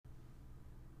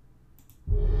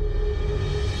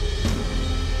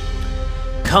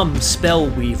Come,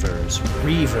 spellweavers,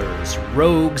 reavers,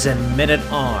 rogues, and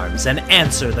men-at-arms, and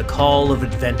answer the call of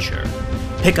adventure.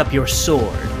 Pick up your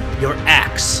sword, your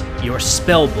axe, your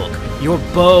spellbook, your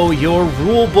bow, your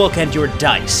rulebook, and your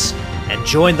dice, and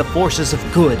join the forces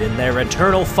of good in their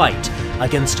eternal fight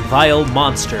against vile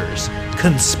monsters,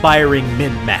 conspiring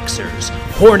min-maxers,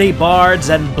 horny bards,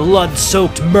 and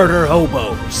blood-soaked murder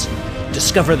hobos.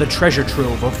 Discover the treasure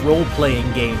trove of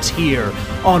role-playing games here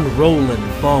on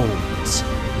Rollin' Bones.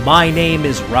 My name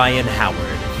is Ryan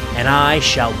Howard, and I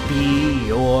shall be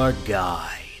your guide.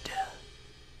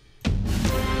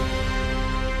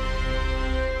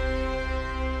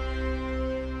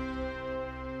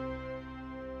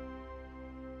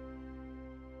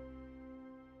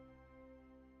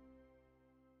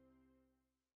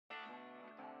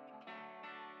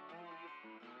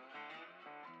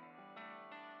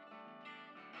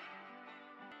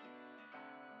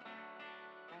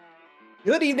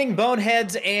 Good evening,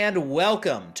 Boneheads, and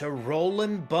welcome to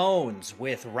Rollin' Bones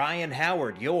with Ryan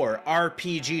Howard, your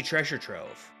RPG treasure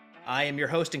trove. I am your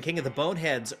host and king of the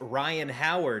Boneheads, Ryan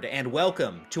Howard, and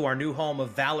welcome to our new home of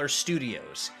Valor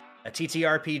Studios, a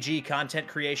TTRPG content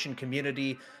creation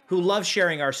community who loves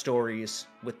sharing our stories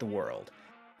with the world.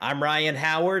 I'm Ryan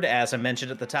Howard, as I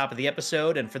mentioned at the top of the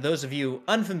episode, and for those of you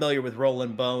unfamiliar with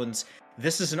Rollin' Bones,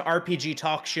 this is an RPG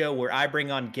talk show where I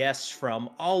bring on guests from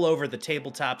all over the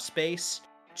tabletop space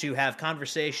to have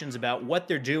conversations about what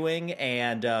they're doing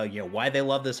and why they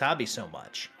love this hobby so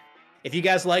much. If you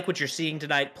guys like what you're seeing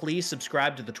tonight, please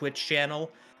subscribe to the Twitch channel.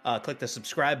 Click the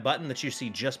subscribe button that you see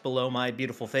just below my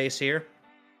beautiful face here.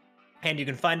 And you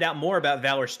can find out more about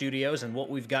Valor Studios and what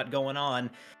we've got going on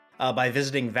by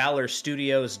visiting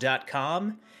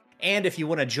valorstudios.com. And if you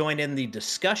want to join in the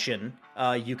discussion,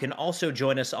 you can also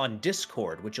join us on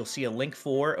Discord, which you'll see a link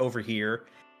for over here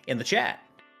in the chat.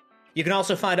 You can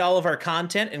also find all of our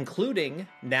content, including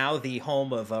now the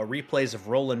home of replays of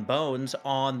Rollin' Bones,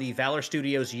 on the Valor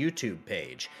Studios YouTube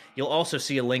page. You'll also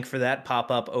see a link for that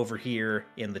pop up over here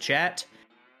in the chat.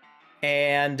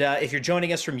 And if you're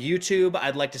joining us from YouTube,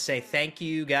 I'd like to say thank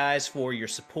you guys for your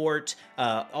support.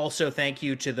 Also, thank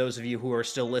you to those of you who are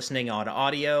still listening on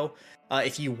audio.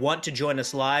 If you want to join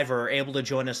us live or are able to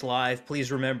join us live,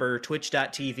 please remember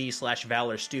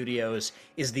twitch.tv/Valor Studios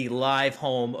is the live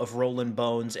home of Rollin'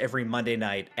 Bones every Monday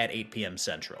night at 8 p.m.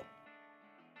 Central.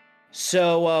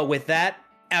 So with that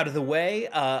out of the way,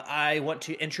 I want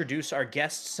to introduce our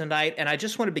guests tonight, and I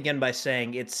just want to begin by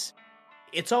saying it's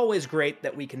always great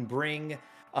that we can bring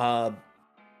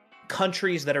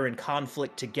countries that are in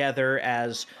conflict together,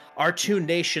 as our two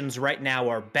nations right now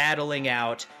are battling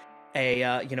out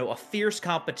a fierce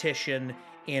competition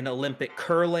in Olympic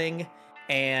curling.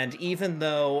 And even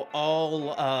though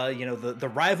all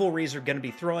the rivalries are going to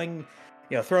be thrown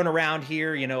around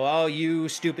here, oh, you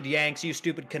stupid Yanks, you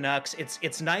stupid Canucks,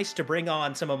 it's nice to bring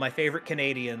on some of my favorite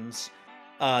Canadians,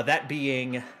 that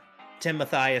being Tim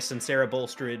Mathias and Sarah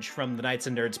Bolstridge from the Knights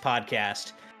and Nerds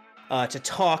podcast, to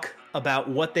talk about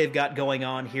what they've got going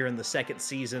on here in the second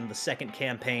season, the second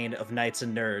campaign of Knights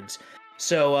and Nerds.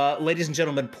 So, ladies and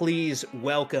gentlemen, please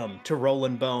welcome to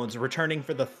Rollin' Bones, returning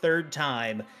for the third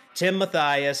time, Tim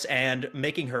Mathias, and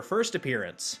making her first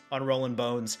appearance on Rollin'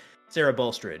 Bones, Sarah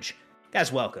Bolstridge.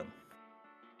 Guys, welcome.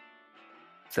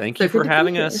 Thank you for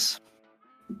having us.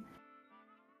 I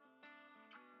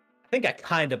think I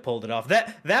kind of pulled it off.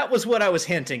 That was what I was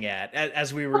hinting at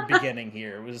as we were beginning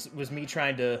here, was me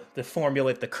trying to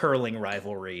formulate the curling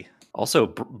rivalry. Also,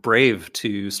 brave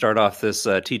to start off this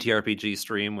TTRPG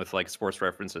stream with sports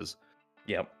references.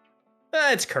 Yep.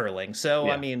 It's curling, so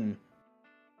yeah. I mean...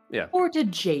 Yeah. Or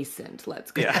adjacent,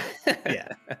 let's go. Yeah. Yeah.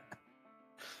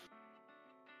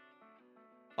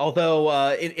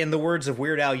 Although, in the words of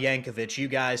Weird Al Yankovic, you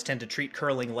guys tend to treat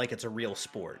curling like it's a real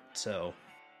sport, so...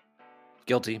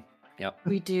 Guilty. Yep.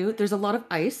 We do. There's a lot of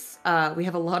ice. We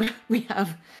have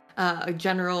a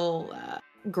general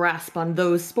grasp on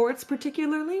those sports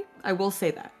particularly. I will say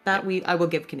that. I will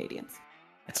give Canadians.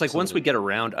 It's like Absolutely. Once we get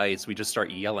around ice, we just start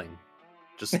yelling.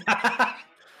 Just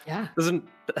yeah. Doesn't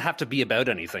have to be about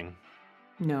anything.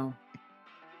 No.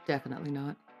 Definitely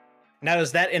not. Now,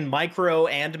 is that in micro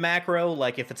and macro?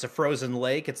 Like, if it's a frozen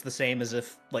lake, it's the same as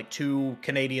if, two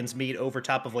Canadians meet over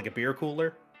top of, a beer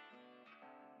cooler?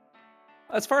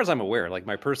 As far as I'm aware,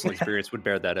 my personal experience would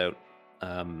bear that out.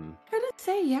 I'd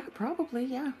say, yeah, probably,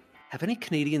 yeah. Have any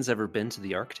Canadians ever been to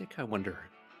the Arctic? I wonder.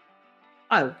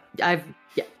 Oh, I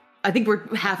think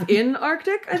we're half in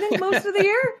Arctic, I think, most of the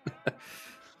year.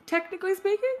 Technically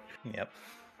speaking. Yep.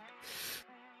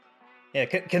 Yeah,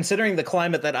 considering the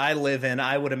climate that I live in,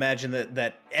 I would imagine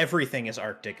that everything is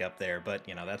Arctic up there, but,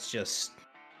 that's just...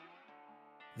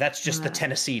 That's just the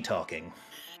Tennessee talking.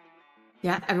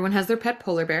 Yeah, everyone has their pet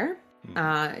polar bear.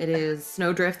 It is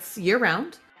snowdrifts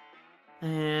year-round.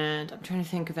 And I'm trying to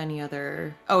think of any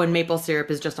other... Oh, and maple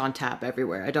syrup is just on tap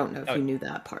everywhere. I don't know if you knew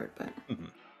that part, but...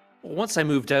 Once I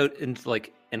moved out and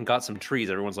got some trees,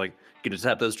 everyone's like, "Gonna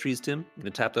tap those trees, Tim? Gonna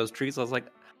tap those trees?" I was like,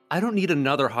 I don't need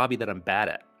another hobby that I'm bad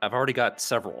at. I've already got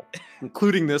several,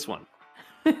 including this one.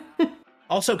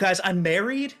 Also, guys, I'm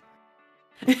married.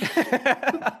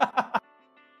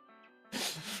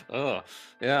 Oh,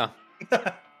 yeah.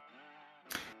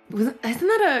 Isn't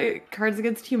that a Cards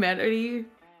Against Humanity?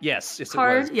 Yes, it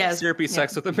card? was. Yes. Syrupy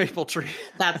sex with a maple tree.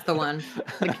 That's the one.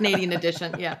 The Canadian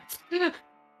edition, yeah.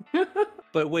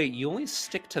 But wait, you only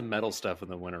stick to metal stuff in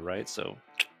the winter, right? So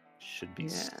should be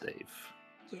safe.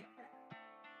 Yeah.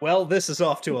 Well, this is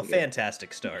off to a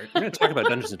fantastic start. We're going to talk about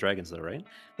Dungeons and Dragons, though, right?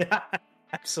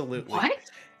 Absolutely.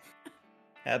 What?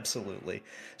 Absolutely.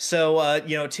 So,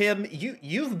 Tim,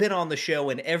 you've been on the show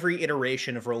in every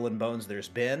iteration of Rollin' Bones there's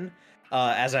been.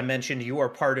 As I mentioned, you are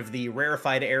part of the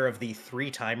rarefied air of the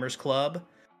Three Timers Club.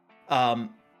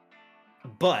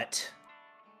 But,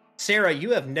 Sarah, you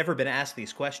have never been asked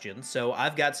these questions, so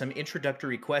I've got some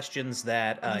introductory questions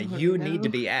that need to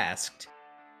be asked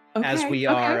as we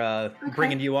are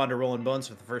bringing you on to Rollin' Bones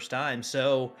for the first time.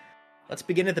 So, let's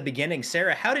begin at the beginning.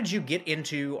 Sarah, how did you get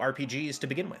into RPGs to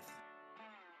begin with?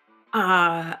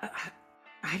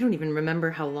 I don't even remember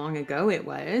how long ago it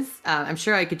was. I'm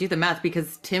sure I could do the math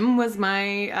because Tim was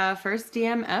my first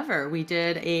DM ever. We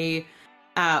did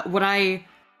what I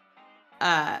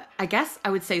guess I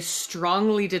would say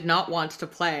strongly did not want to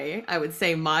play. I would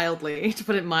say mildly, to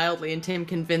put it mildly, and Tim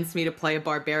convinced me to play a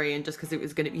barbarian just because it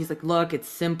was he's like, look, it's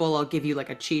simple. I'll give you like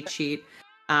a cheat sheet.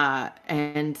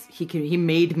 And he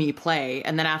made me play.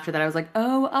 And then after that, I was like,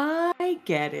 oh, I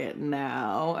get it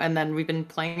now. And then we've been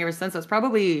playing ever since. It was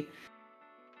probably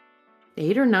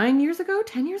 8 or 9 years ago,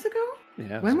 10 years ago.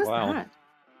 Yeah. When was that?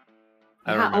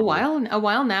 Yeah, a while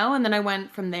now. And then I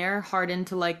went from there hard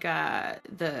into like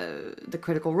the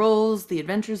critical roles, the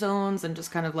adventure zones, and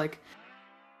just kind of like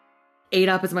ate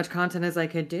up as much content as I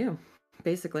could do,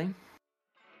 basically.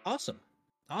 Awesome.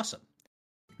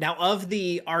 Now, of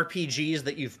the RPGs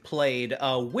that you've played,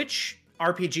 which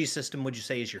RPG system would you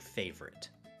say is your favorite?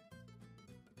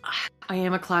 I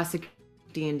am a classic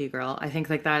D&D girl. I think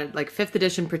like that, like 5th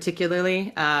edition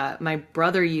particularly. My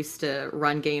brother used to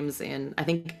run games in, I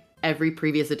think, every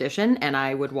previous edition, and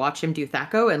I would watch him do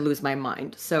THAC0 and lose my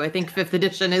mind. So I think 5th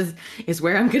edition is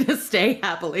where I'm going to stay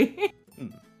happily.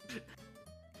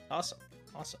 Awesome.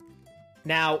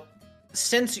 Now,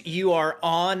 since you are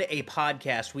on a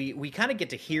podcast, we kind of get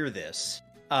to hear this,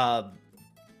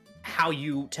 how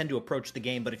you tend to approach the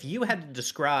game. But if you had to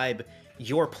describe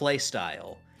your play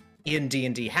style in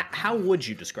D&D, how would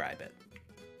you describe it?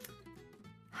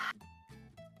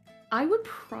 I would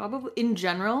probably, in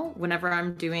general, whenever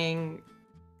I'm doing...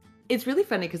 It's really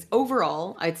funny because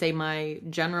overall, I'd say my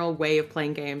general way of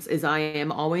playing games is I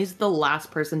am always the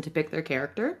last person to pick their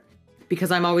character because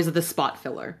I'm always the spot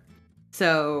filler.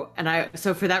 So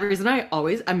for that reason,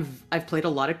 I've played a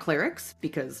lot of clerics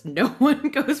because no one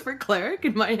goes for cleric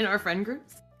in our friend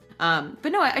groups. But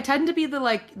no, I tend to be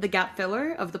the gap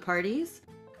filler of the parties.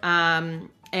 And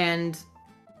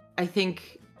I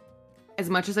think as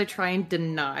much as I try and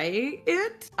deny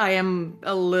it, I am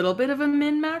a little bit of a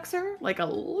min-maxer, like a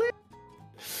little.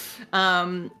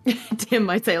 Tim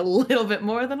might say a little bit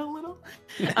more than a little.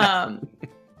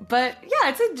 But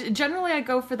yeah, generally I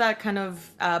go for that kind of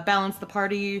balance the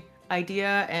party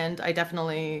idea, and I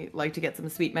definitely like to get some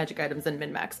sweet magic items and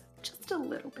min-max just a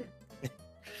little bit.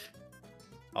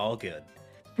 All good.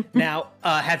 Now,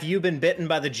 have you been bitten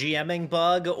by the GMing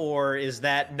bug, or is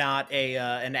that not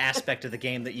an aspect of the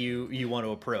game that you want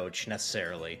to approach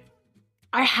necessarily?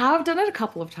 I have done it a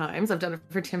couple of times. I've done it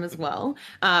for Tim as well.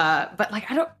 But like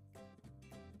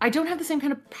I don't have the same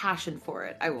kind of passion for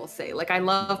it, I will say. Like, I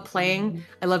love playing.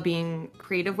 I love being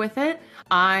creative with it.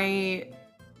 I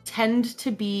tend to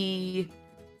be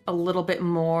a little bit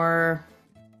more,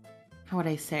 how would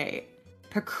I say,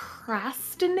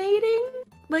 procrastinating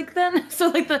like then. So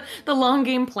like the long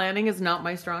game planning is not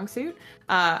my strong suit.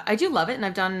 I do love it, and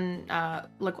I've done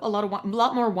like a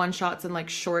lot more one shots and like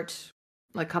short,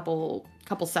 like couple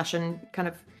session kind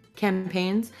of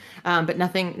campaigns. But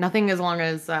nothing as long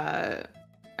as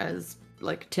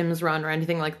like Tim's run or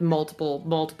anything like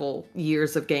multiple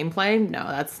years of gameplay. No,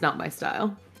 that's not my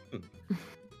style.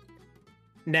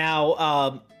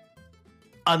 Now,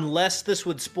 unless this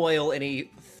would spoil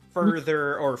any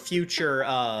further or future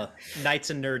Knights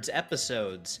and Nerds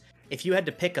episodes, if you had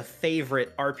to pick a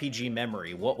favorite RPG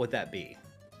memory, what would that be?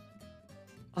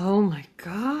 Oh my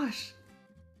gosh.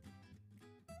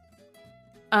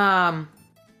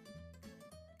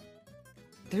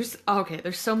 There's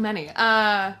so many.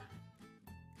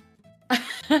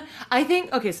 I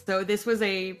think so this was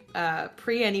a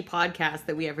pre any podcast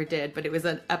that we ever did, but it was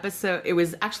an episode. It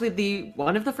was actually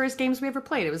one of the first games we ever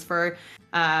played. It was for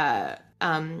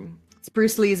it's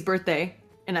Bruce Lee's birthday,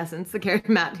 in essence. The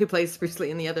character Matt, who plays Bruce Lee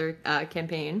in the other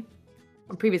campaign,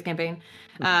 or previous campaign.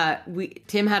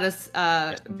 Tim had us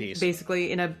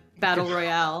basically in a battle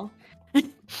royale.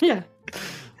 Yeah,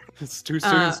 it's too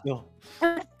soon still.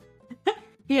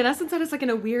 He in essence had us like in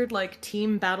a weird like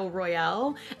team battle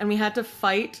royale, and we had to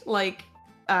fight like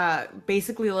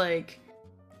basically like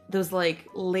those like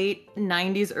late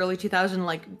 90s early 2000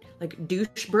 like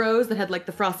douche bros that had like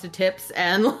the frosted tips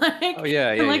and like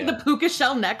the puka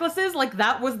shell necklaces. Like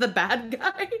that was the bad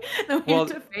guy that we had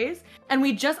to face. And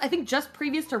I think just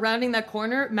previous to rounding that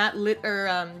corner,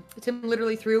 Tim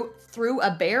literally threw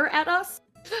a bear at us.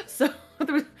 So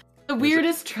there was the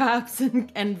weirdest traps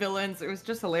and villains. It was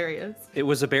just hilarious. It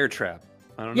was a bear trap.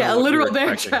 I don't know. Yeah, a literal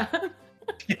bear trap.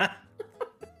 Yeah.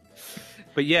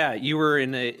 But yeah, you were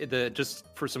in just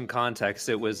for some context,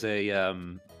 it was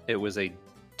a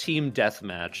team death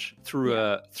match through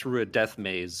a death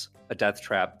maze, a death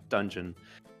trap dungeon,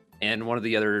 and one of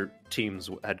the other teams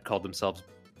had called themselves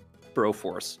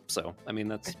Broforce. So I mean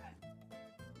that's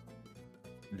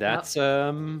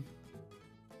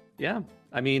yeah.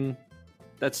 I mean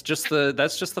that's just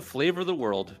the flavor of the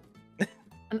world.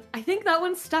 And I think that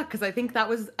one stuck because I think that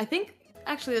was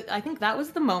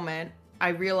the moment I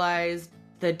realized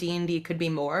that D&D could be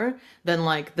more than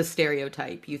like the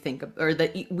stereotype you think of, or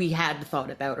that we had thought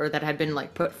about, or that had been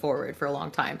like put forward for a long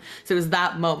time. So it was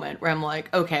that moment where I'm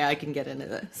like, okay, I can get into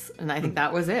this. And I think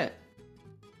that was it.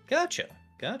 Gotcha.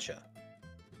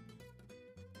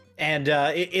 And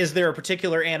is there a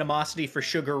particular animosity for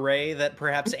Sugar Ray that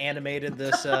perhaps animated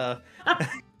this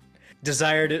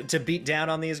desire to beat down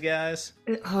on these guys?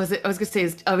 Oh, is it? I was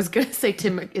gonna say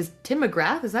Tim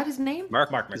McGrath. Is that his name?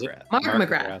 Mark McGrath.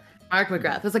 Mark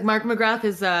McGrath. It's like Mark McGrath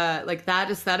is like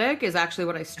that aesthetic is actually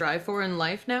what I strive for in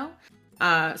life now.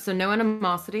 So no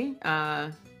animosity,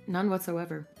 none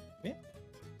whatsoever. Yeah.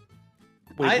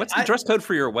 Wait, what's the dress code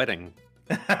for your wedding?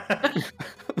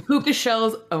 Puka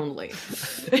shells only.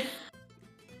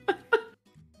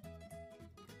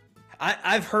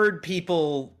 I've heard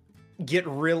people get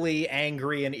really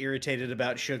angry and irritated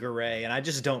about Sugar Ray, and I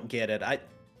just don't get it.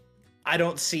 I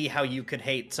don't see how you could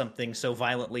hate something so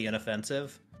violently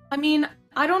inoffensive. I mean,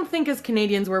 I don't think as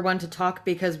Canadians we're one to talk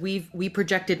because we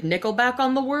projected Nickelback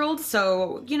on the world.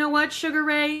 So you know what, Sugar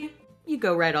Ray, you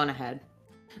go right on ahead.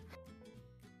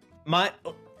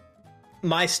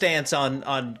 My stance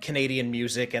on Canadian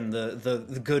music and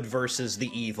the good versus the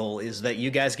evil is that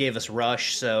you guys gave us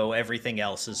Rush, so everything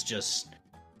else is just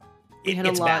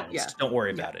it's balanced. Yeah. Don't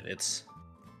worry about it.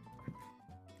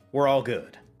 We're all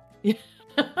good. Yeah.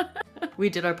 We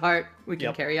did our part. We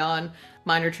can carry on.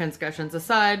 Minor transgressions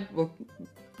aside, well,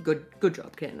 good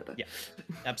job, Canada. Yeah,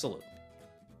 absolutely.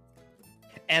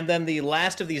 And then the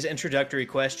last of these introductory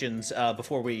questions,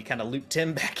 before we kind of loop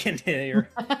Tim back in here.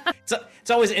 It's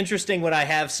always interesting when I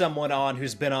have someone on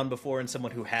who's been on before and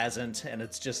someone who hasn't, and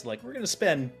it's just like, we're going to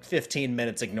spend 15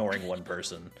 minutes ignoring one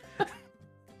person.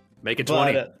 Make it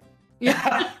 20.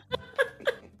 Yeah.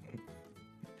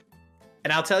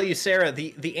 And I'll tell you, Sarah,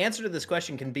 the answer to this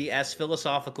question can be as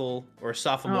philosophical or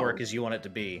sophomoric as you want it to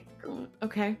be.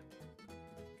 Okay.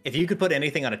 If you could put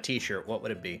anything on a t-shirt, what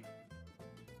would it be?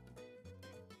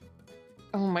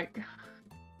 Oh my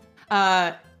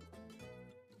god.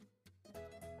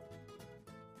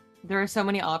 There are so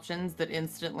many options that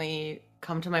instantly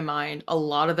come to my mind. A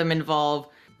lot of them involve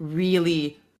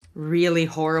really, really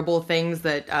horrible things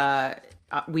that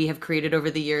we have created over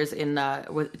the years in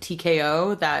with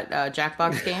TKO, that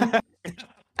Jackbox game.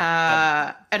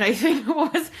 And I think it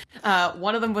was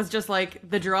one of them was just like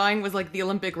the drawing was like the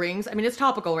Olympic rings. I mean, it's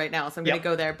topical right now, so I'm gonna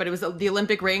go there. But it was the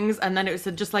Olympic rings, and then it was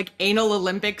just like Anal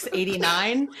Olympics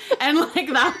 '89, and like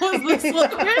that was the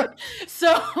slogan. So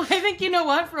I think, you know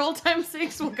what, for old time's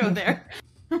sakes, we'll go there.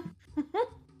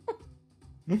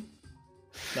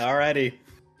 Alrighty.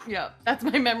 Yeah, that's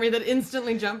my memory that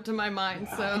instantly jumped to my mind.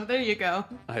 So there you go.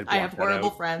 I have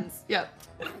horrible friends. Yep.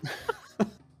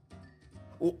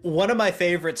 One of my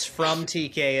favorites from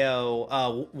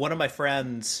TKO, one of my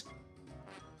friends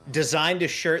designed a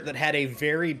shirt that had a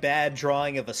very bad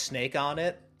drawing of a snake on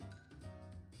it.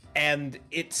 And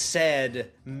it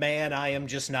said, "Man, I am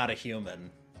just not a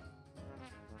human."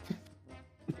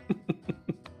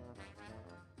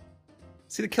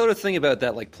 See, the killer thing about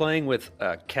that, like playing with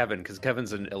Kevin, because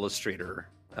Kevin's an illustrator.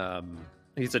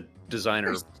 He's a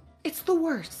designer. It's the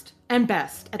worst and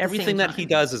best at Everything the same that time. he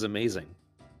does is amazing.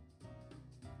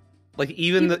 Like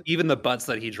even the butts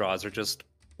that he draws are just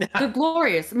they're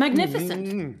glorious,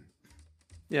 magnificent.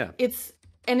 Yeah.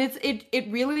 It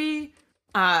really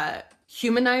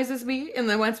humanizes me in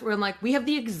the ones where I'm like, we have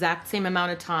the exact same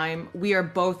amount of time. We are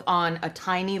both on a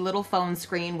tiny little phone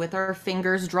screen with our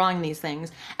fingers drawing these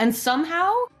things, and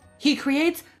somehow he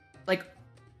creates like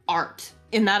art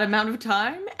in that amount of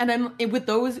time. And I'm with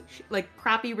those like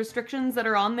crappy restrictions that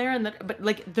are on there, but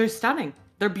like they're stunning.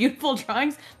 They're beautiful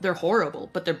drawings. They're horrible,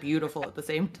 but they're beautiful at the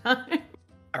same time.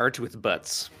 Art with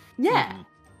butts. Yeah.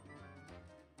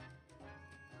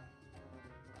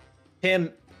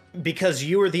 Tim, because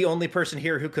you are the only person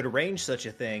here who could arrange such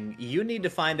a thing, you need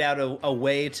to find out a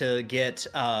way to get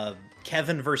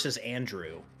Kevin versus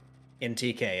Andrew in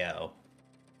TKO.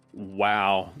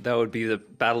 Wow, that would be the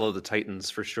Battle of the Titans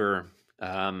for sure.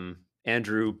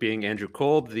 Andrew being Andrew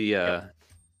Kolb, the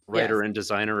writer and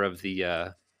designer of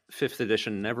the 5th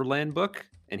edition Neverland book,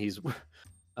 and he's working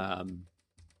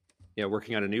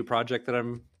on a new project that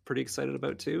I'm pretty excited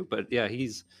about too. But yeah,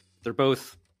 they're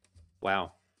both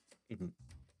wow.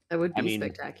 That would be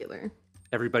spectacular.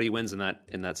 Everybody wins in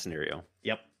that scenario.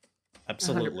 Yep,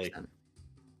 absolutely. 100%.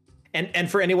 And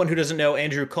for anyone who doesn't know,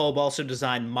 Andrew Kolb also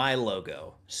designed my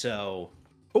logo. So,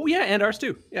 oh yeah, and ours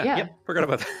too. Yeah. Yep. Forgot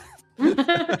about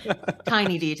that.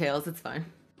 Tiny details. It's fine.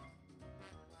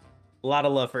 A lot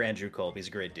of love for Andrew Kolb. He's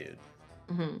a great dude.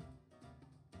 Mm-hmm.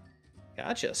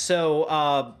 Gotcha.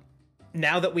 So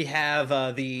now that we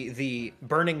have the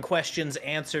burning questions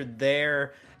answered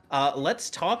there, let's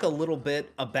talk a little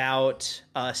bit about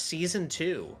season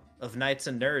 2 of Knights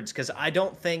and Nerds, because I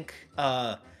don't think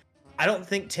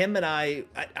Tim and I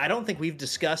don't think we've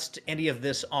discussed any of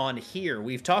this on here.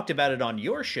 We've talked about it on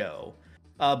your show,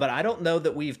 but I don't know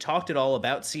that we've talked at all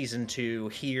about season 2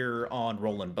 here on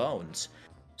Rollin' Bones.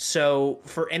 So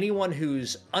for anyone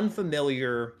who's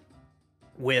unfamiliar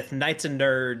with Knights and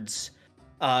Nerds,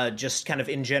 just kind of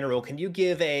in general, can you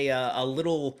give a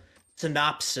little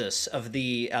synopsis of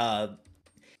the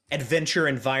adventure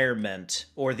environment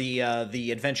or the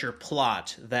adventure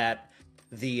plot that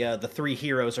the 3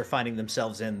 heroes are finding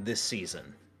themselves in this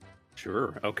season?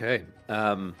 Sure. Okay.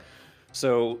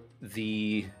 So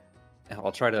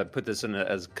I'll try to put this in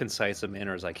as concise a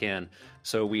manner as I can.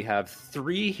 So we have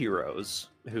 3 heroes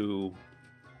who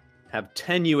have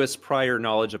tenuous prior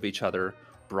knowledge of each other,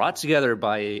 brought together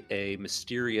by a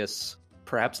mysterious,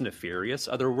 perhaps nefarious,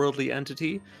 otherworldly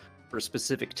entity for a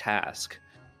specific task.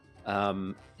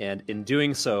 And in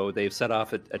doing so, they've set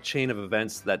off a chain of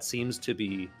events that seems to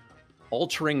be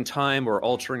altering time or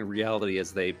altering reality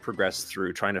as they progress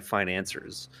through trying to find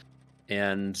answers.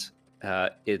 And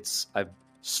I've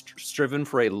striven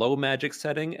for a low magic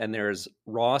setting, and there's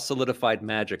raw solidified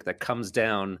magic that comes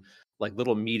down like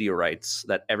little meteorites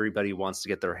that everybody wants to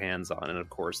get their hands on, and of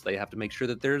course they have to make sure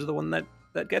that there's the one that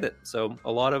get it. So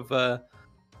a lot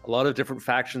of different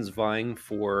factions vying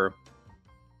for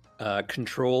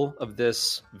control of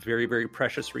this very, very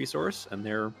precious resource, and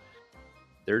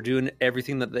they're doing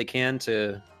everything that they can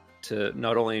to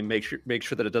not only make sure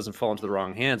that it doesn't fall into the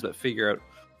wrong hands, but figure out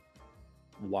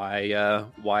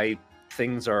why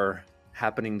things are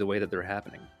happening the way that they're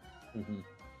happening. Mm-hmm.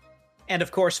 And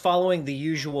of course, following the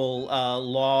usual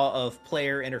law of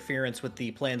player interference with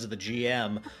the plans of the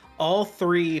GM, all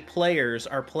 3 players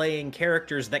are playing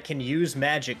characters that can use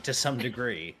magic to some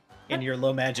degree in your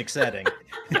low magic setting.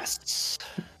 Yes,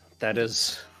 that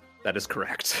is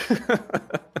correct.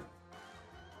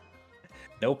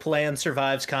 No plan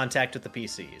survives contact with the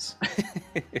PCs.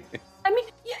 I mean,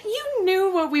 you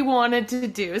knew what we wanted to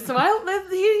do, so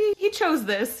he chose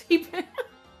this.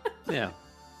 Yeah.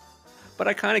 But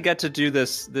I kind of get to do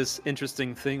this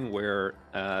interesting thing where,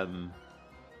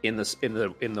 in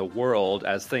the world,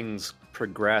 as things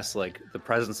progress, like the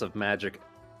presence of magic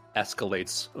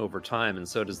escalates over time, and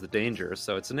so does the danger.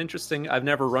 So it's an interesting. I've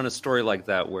never run a story like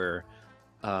that where,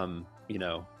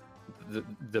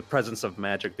 the presence of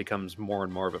magic becomes more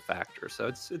and more of a factor. So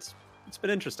it's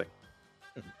been interesting.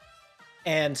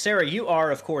 And Sarah, you are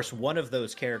of course one of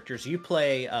those characters. You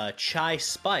play Chai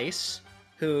Spice,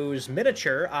 whose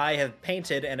miniature I have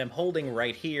painted and am holding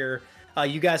right here.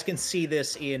 You guys can see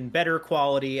this in better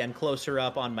quality and closer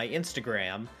up on my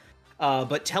Instagram.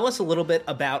 But tell us a little bit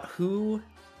about who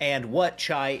and what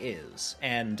Chai is,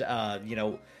 and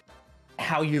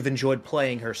how you've enjoyed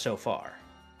playing her so far.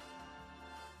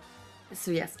 So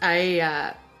yes,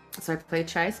 I play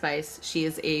Chai Spice. She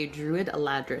is a druid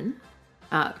Eladrin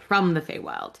from the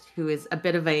Feywild, who is a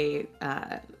bit of a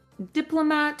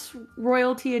diplomat,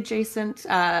 royalty adjacent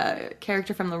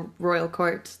character from the royal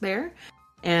court there,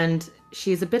 and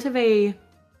she's a bit of a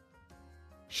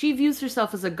she views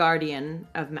herself as a guardian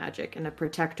of magic and a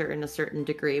protector in a certain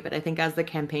degree, but I think as the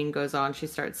campaign goes on, she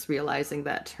starts realizing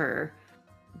that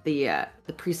the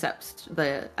precepts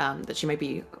that she might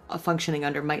be functioning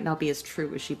under might not be as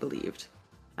true as she believed.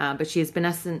 But she has been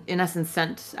in essence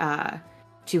sent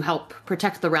to help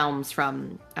protect the realms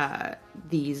from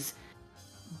these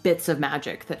bits of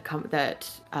magic that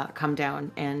come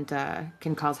down and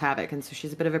can cause havoc, and so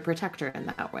she's a bit of a protector in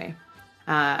that way.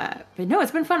 But no,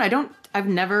 it's been fun. I've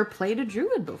never played a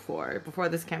druid before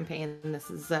this campaign. This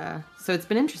is so it's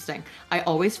been interesting. I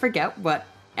always forget what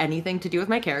anything to do with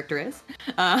my character is,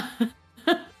 but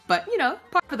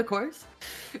part of the course.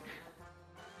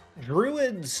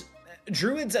 Druids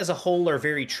as a whole are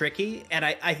very tricky, and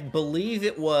I believe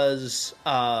it was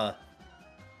one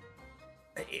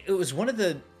of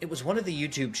the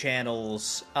YouTube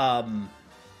channels,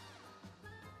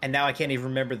 and now I can't even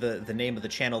remember the name of the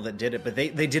channel that did it, but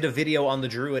they did a video on the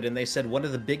druid, and they said one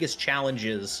of the biggest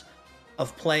challenges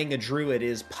of playing a druid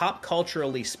is, pop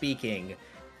culturally speaking,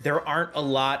 there aren't a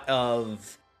lot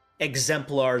of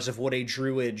exemplars of what a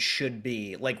druid should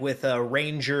be. Like with a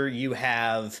ranger, you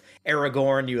have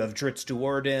Aragorn, you have Drizzt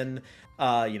Do'Urden.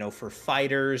 For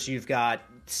fighters, you've got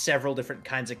several different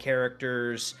kinds of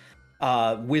characters.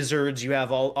 Wizards, you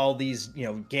have all these,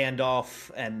 Gandalf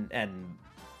and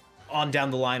on down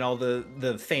the line, all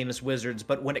the famous wizards.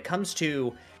 But when it comes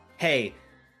to, hey,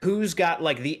 who's got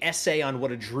like the essay on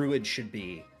what a druid should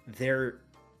be, there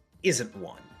isn't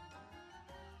one.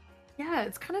 Yeah,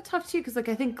 it's kind of tough too, because I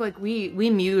think we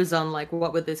muse on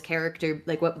what would this character,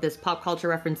 what would this pop culture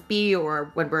reference be,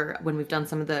 or when we've done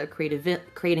some of the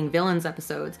creating villains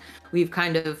episodes, we've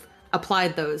kind of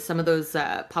applied some of those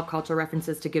pop culture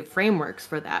references to give frameworks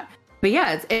for that. But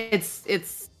yeah,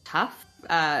 it's tough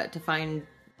to find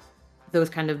those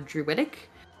kind of druidic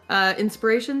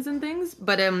inspirations and things.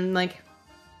 But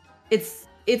it's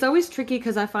always tricky,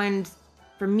 because I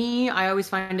always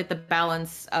find it the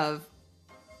balance of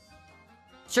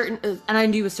certain, and I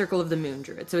do a Circle of the Moon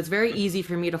druid, so it's very easy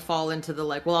for me to fall into the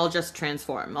I'll just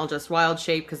transform, I'll just wild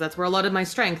shape, because that's where a lot of my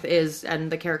strength is, and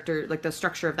the character, the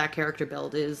structure of that character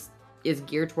build is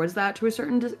geared towards that to a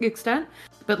certain extent.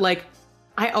 But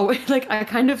I always I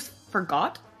kind of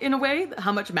forgot in a way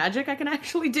how much magic I can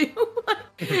actually do.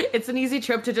 It's an easy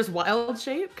trip to just wild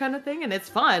shape kind of thing, and it's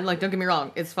fun. Don't get me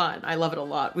wrong, it's fun. I love it a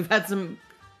lot. We've had some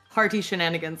hearty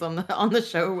shenanigans on the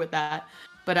show with that.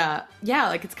 But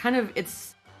yeah,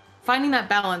 it's finding that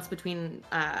balance between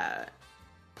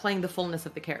playing the fullness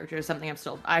of the character is something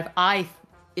I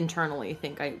internally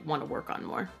think I want to work on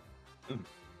more.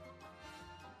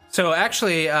 So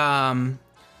actually, your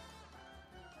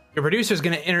producer is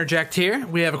going to interject here.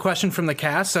 We have a question from the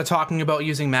cast talking about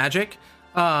using magic.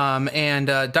 And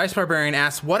Dice Barbarian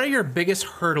asks, what are your biggest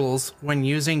hurdles when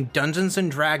using Dungeons and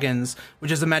Dragons,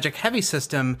 which is a magic heavy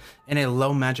system, in a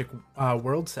low magic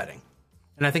world setting?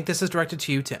 And I think this is directed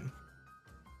to you, Tim.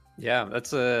 Yeah,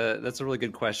 that's a really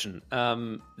good question.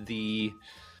 I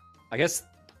guess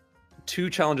two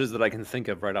challenges that I can think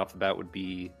of right off the bat would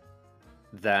be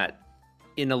that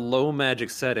in a low magic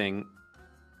setting,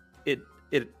 it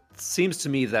seems to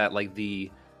me that the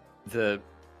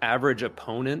average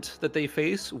opponent that they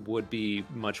face would be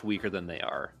much weaker than they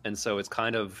are, and so it's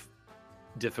kind of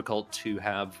difficult to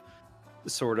have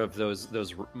sort of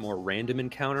those more random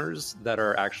encounters that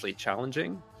are actually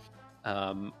challenging.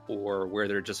 Or where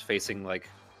they're just facing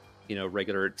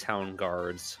regular town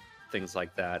guards, things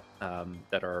like that,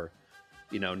 that are,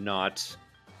 not,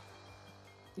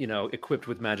 equipped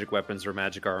with magic weapons or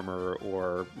magic armor,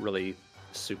 or really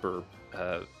super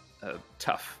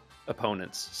tough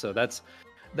opponents. So that's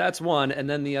one, and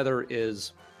then the other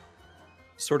is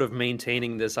sort of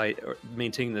maintaining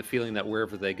the feeling that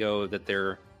wherever they go, that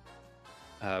they're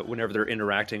whenever they're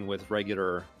interacting with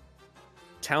regular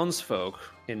townsfolk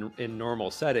in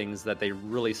normal settings, that they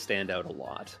really stand out a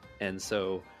lot. And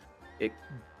so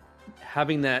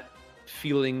having that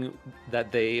feeling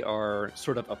that they are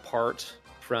sort of apart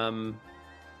from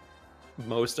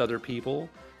most other people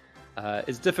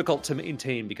is difficult to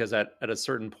maintain, because at a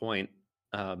certain point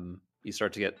you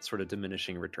start to get sort of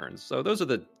diminishing returns. So those are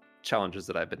the challenges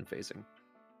that I've been facing.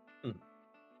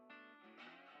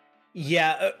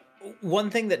 Yeah, one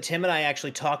thing that Tim and I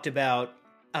actually talked about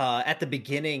at the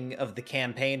beginning of the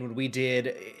campaign, when we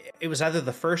did, it was either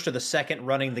the first or the second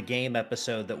running the game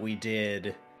episode that we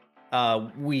did,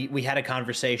 we had a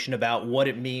conversation about what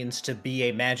it means to be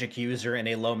a magic user in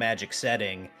a low magic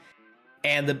setting.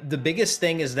 And the biggest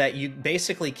thing is that you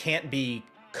basically can't be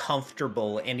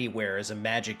comfortable anywhere as a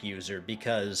magic user,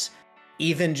 because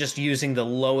even just using the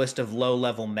lowest of low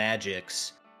level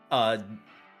magics,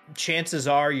 chances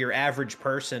are your average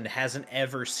person hasn't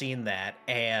ever seen that.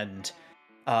 And,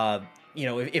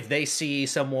 if they see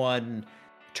someone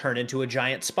turn into a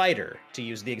giant spider, to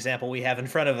use the example we have in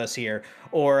front of us here,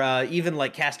 or even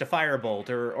like cast a firebolt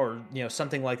or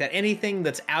something like that, anything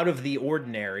that's out of the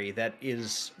ordinary that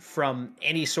is from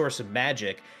any source of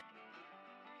magic,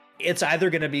 it's either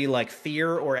going to be like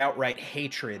fear or outright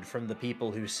hatred from the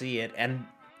people who see it. And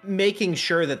making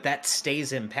sure that that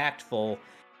stays impactful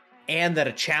and that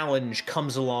a challenge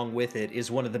comes along with it is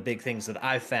one of the big things that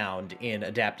I've found in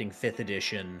adapting 5th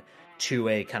edition to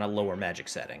a kind of lower magic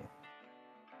setting.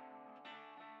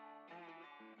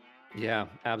 Yeah,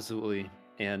 absolutely.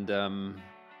 And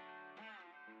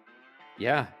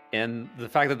and the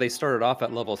fact that they started off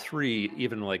at level 3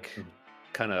 even like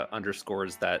kind of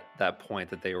underscores that point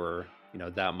that they were,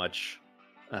 that much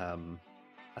a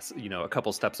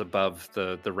couple steps above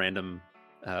the random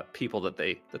people that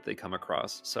they come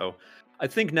across. So I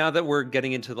think now that we're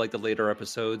getting into like the later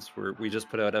episodes, we just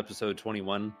put out episode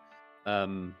 21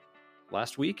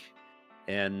 last week,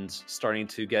 and starting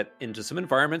to get into some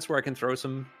environments where I can throw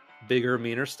some bigger,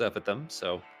 meaner stuff at them.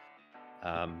 So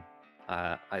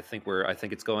I think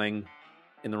it's going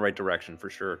in the right direction for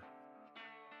sure.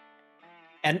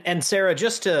 And Sarah,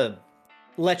 just to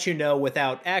let you know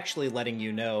without actually letting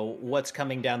you know what's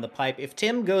coming down the pipe, if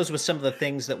Tim goes with some of the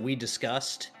things that we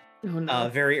discussed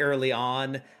very early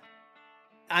on,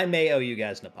 I may owe you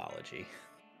guys an apology.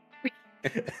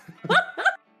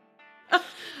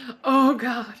 Oh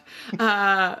God.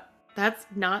 That's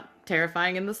not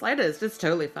terrifying in the slightest. It's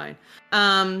totally fine.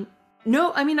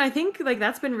 No, I mean, I think like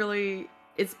that's been really,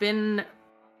 I'm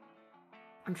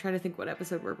trying to think what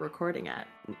episode we're recording at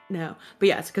now, but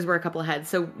yes, because we're a couple ahead.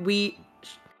 So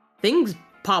things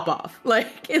pop off,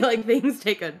 like things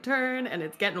take a turn and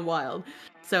it's getting wild.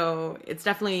 So it's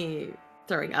definitely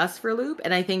throwing us for a loop.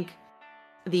 And I think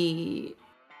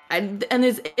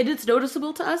it's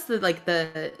noticeable to us that like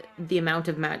the amount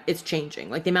of it's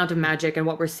changing, like the amount of magic and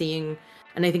what we're seeing.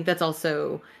 And I think that's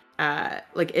also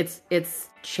like it's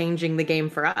changing the game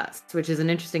for us, which is an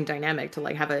interesting dynamic to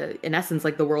like have in essence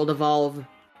like the world evolve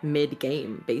mid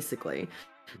game basically.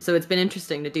 So it's been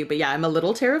interesting to do. But yeah, I'm a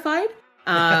little terrified.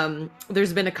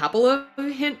 There's been a couple of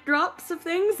hint drops of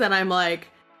things that I'm like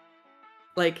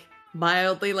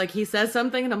mildly like he says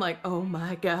something and I'm like, oh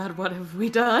my God, what have we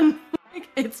done? Like,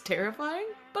 it's terrifying,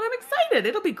 but I'm excited.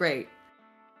 It'll be great.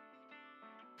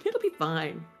 It'll be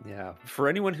fine. Yeah. For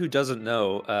anyone who doesn't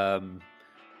know,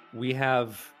 we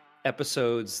have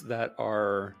episodes that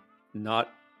are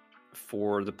not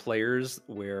for the players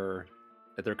where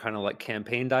they're kind of like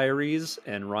campaign diaries,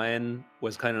 and Ryan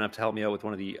was kind enough to help me out with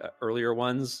one of the earlier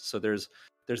ones. So there's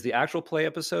the actual play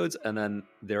episodes, and then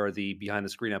there are the behind the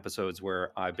screen episodes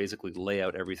where I basically lay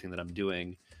out everything that I'm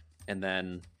doing, and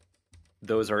then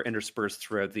those are interspersed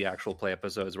throughout the actual play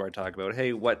episodes where I talk about,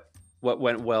 hey, what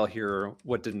went well here,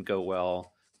 what didn't go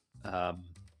well,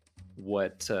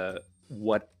 what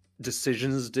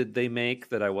decisions did they make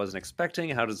that I wasn't expecting,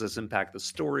 how does this impact the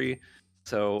story.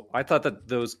 So I thought that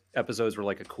those episodes were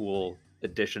like a cool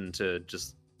addition to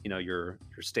just your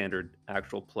standard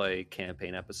actual play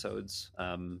campaign episodes.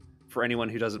 For anyone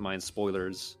who doesn't mind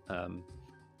spoilers,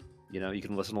 you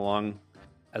can listen along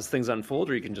as things unfold,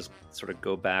 or you can just sort of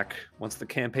go back once the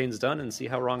campaign's done and see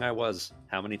how wrong I was,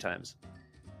 how many times.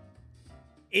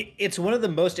 It's one of the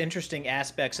most interesting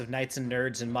aspects of Knights and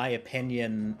Nerds, in my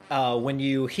opinion, when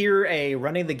you hear a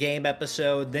running the game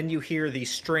episode, then you hear the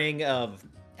string of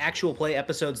actual play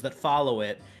episodes that follow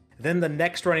it, then the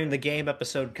next running the game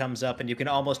episode comes up and you can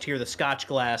almost hear the scotch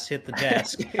glass hit the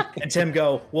desk and Tim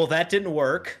go, well, that didn't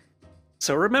work.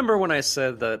 So remember when I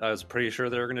said that I was pretty sure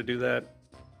they were going to do that?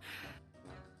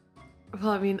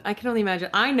 Well, I mean, I can only imagine.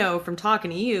 I know from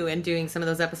talking to you and doing some of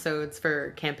those episodes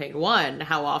for campaign 1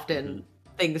 how often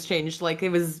things changed. Like it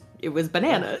was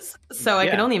bananas. So I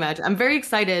can only imagine. I'm very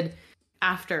excited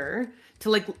after to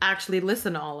like actually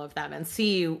listen to all of them and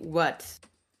see what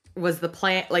was the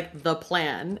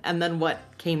plan and then what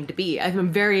came to be.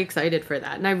 I'm very excited for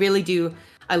that. And I really do.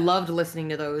 I loved listening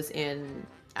to those in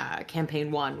campaign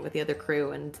 1 with the other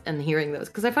crew and hearing those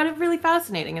because I find it really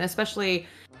fascinating. And especially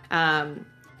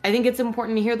I think it's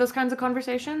important to hear those kinds of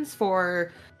conversations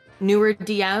for newer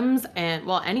DMs and,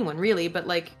 well, anyone really, but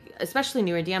like, especially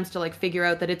newer DMs to like figure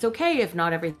out that it's okay if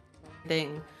not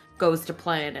everything goes to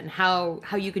plan, and how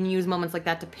you can use moments like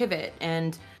that to pivot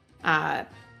and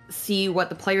see what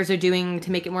the players are doing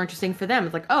to make it more interesting for them.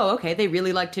 It's like, oh, okay, they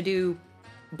really like to do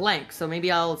blank, so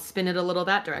maybe I'll spin it a little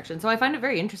that direction. So I find it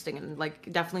very interesting, and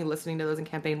like definitely listening to those in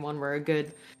campaign 1 were a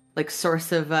good like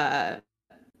source of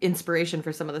inspiration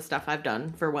for some of the stuff I've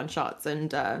done for one shots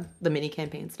and the mini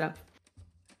campaign stuff.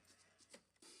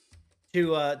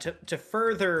 to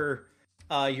further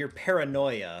your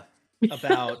paranoia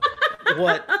about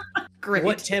what Great.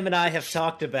 what Tim and I have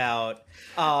talked about,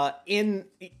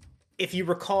 if you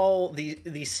recall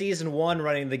the season 1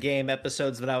 running the game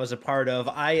episodes that I was a part of,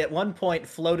 I at one point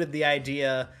floated the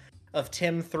idea of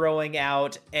Tim throwing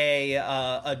out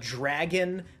a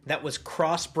dragon that was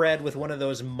crossbred with one of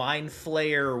those mind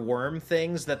flayer worm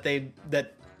things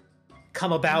that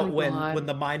come about when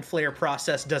the mind flayer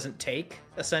process doesn't take,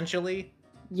 essentially.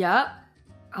 Yep.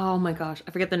 Oh my gosh,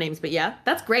 I forget the names, but yeah,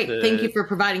 that's great. Thank you for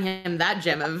providing him that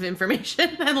gem of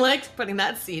information and like putting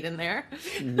that seed in there.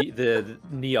 The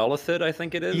Neolithid, I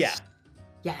think it is. Yeah.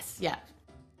 Yes, yeah.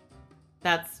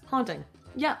 That's haunting.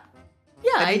 Yeah.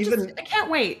 Yeah, I can't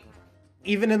wait.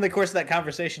 Even in the course of that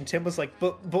conversation, Tim was like,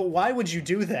 but why would you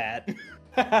do that?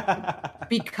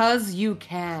 Because you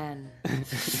can.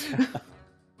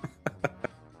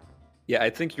 Yeah, I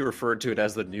think you referred to it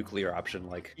as the nuclear option,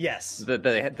 like yes, that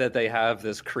they have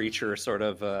this creature sort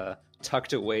of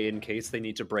tucked away in case they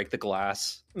need to break the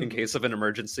glass in case of an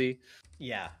emergency.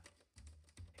 Yeah,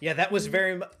 that was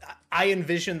very. I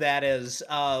envisioned that as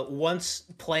once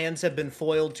plans have been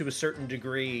foiled to a certain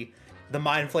degree, the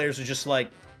mind flayers are just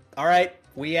like, "All right,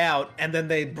 we out," and then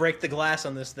they break the glass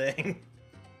on this thing.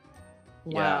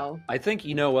 Wow. Yeah, I think,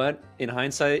 you know what? In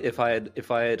hindsight, if I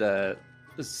had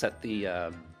set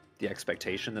the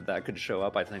expectation that could show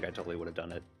up, I think I totally would have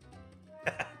done it.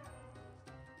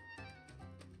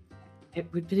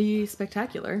 It would be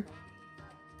spectacular.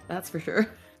 That's for sure.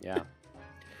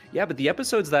 Yeah, but the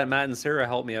episodes that Matt and Sarah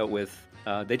helped me out with,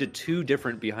 they did 2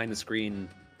 different behind-the-screen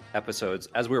episodes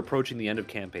as we were approaching the end of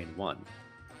Campaign 1.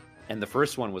 And the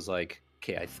first one was like,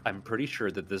 okay, I'm pretty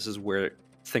sure that this is where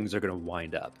things are going to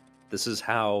wind up. This is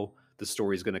how the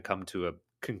story is going to come to a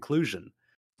conclusion.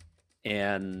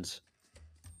 And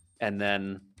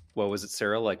then, what was it,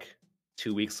 Sarah? Like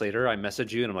 2 weeks later, I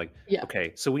messaged you and I'm like, yeah.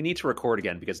 Okay, so we need to record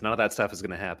again because none of that stuff is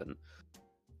going to happen.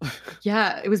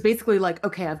 Yeah, it was basically like,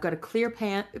 okay, I've got a clear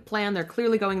plan. They're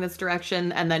clearly going this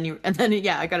direction. And then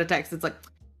I got a text. It's like,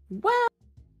 well,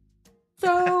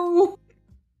 so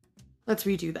let's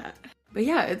redo that. But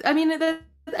yeah, I mean, but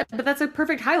that's a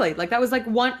perfect highlight. Like that was like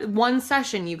one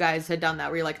session you guys had done that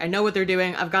where you're like, I know what they're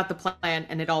doing. I've got the plan,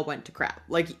 and it all went to crap.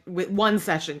 Like with one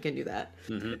session can do that.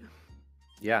 Mm-hmm.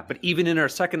 Yeah, but even in our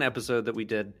second episode that we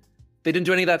did, they didn't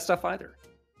do any of that stuff either.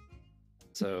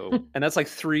 So, and that's like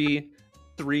three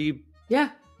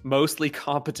mostly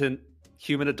competent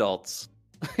human adults,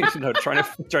 trying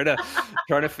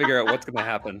to figure out what's going to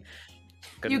happen.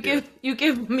 You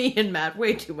give me and Matt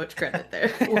way too much credit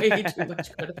there. Way too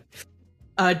much credit.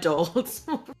 Adults.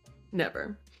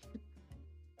 Never.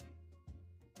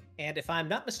 And if I'm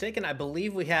not mistaken, I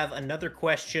believe we have another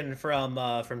question from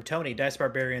Tony, Dice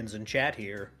Barbarians in chat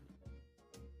here.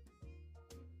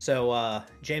 So,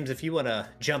 James, if you want to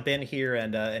jump in here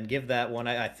and give that one,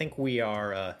 I think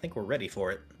we're ready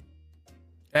for it.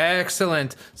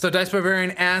 Excellent. So Dice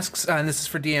Barbarian asks, and this is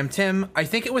for DM Tim, I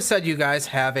think it was said you guys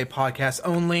have a podcast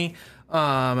only,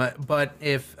 but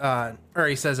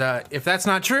he says, if that's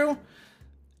not true,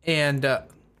 and let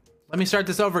me start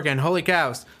this over again. Holy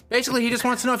cows. Basically, he just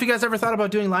wants to know if you guys ever thought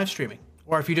about doing live streaming,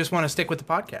 or if you just want to stick with the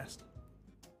podcast.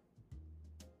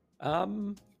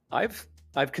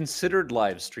 I've considered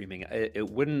live streaming.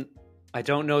 I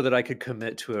don't know that I could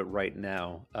commit to it right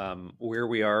now. Where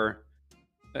we are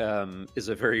is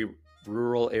a very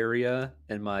rural area,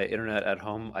 and my internet at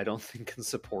home I don't think can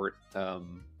support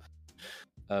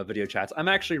video chats. I'm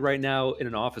actually right now in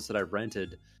an office that I've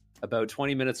rented about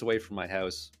 20 minutes away from my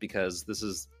house because this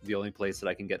is the only place that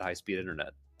I can get high-speed internet.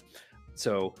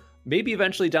 So maybe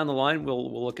eventually down the line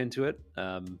we'll look into it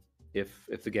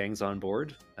if the gang's on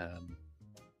board.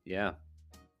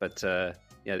 But the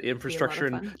infrastructure,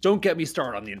 and don't get me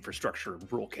started on the infrastructure in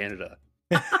rural Canada.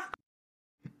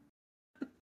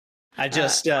 I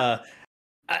just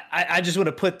want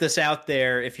to put this out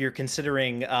there. If you're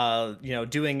considering,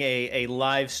 doing a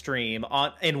live stream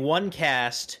in one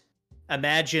cast,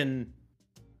 imagine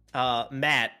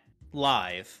Matt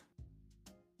live,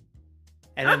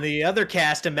 and in the other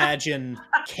cast, imagine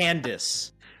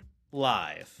Candace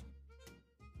live.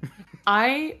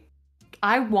 I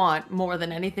want more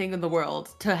than anything in the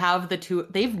world to have the two.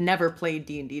 They've never played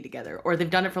D&D together, or they've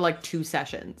done it for like 2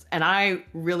 sessions, and I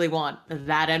really want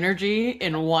that energy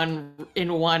in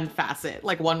one facet,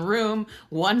 like one room,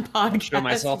 one podcast, show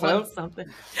myself out. Something.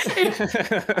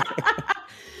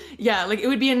 Yeah, like it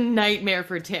would be a nightmare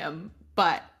for Tim,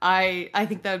 but I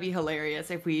think that would be hilarious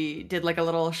if we did like a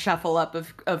little shuffle up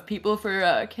of people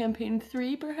for campaign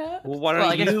 3, perhaps. Well, why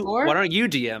don't you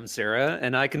DM Sarah,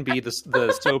 and I can be the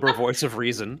sober voice of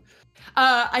reason.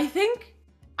 I think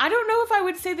I don't know if I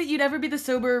would say that you'd ever be the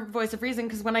sober voice of reason,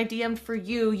 because when I DM'd for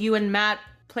you, you and Matt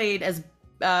played as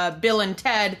Bill and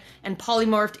Ted and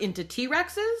polymorphed into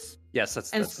T-Rexes. Yes,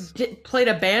 that's... Played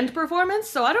a band performance.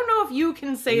 So I don't know if you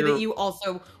can say that you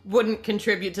also wouldn't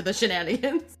contribute to the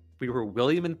shenanigans. We were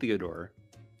William and Theodore.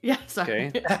 Yeah, sorry.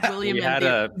 Okay. William and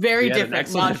Theodore. Very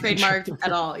different. Not trademarked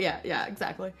at all. Yeah,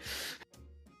 exactly.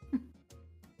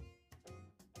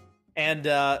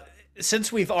 And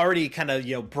since we've already kind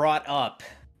of, brought up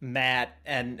Matt,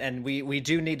 and we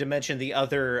do need to mention the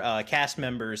other cast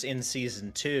members in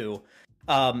season 2.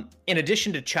 In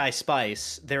addition to Chai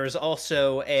Spice, there is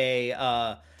also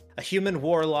a human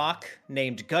warlock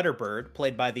named Gutterbird,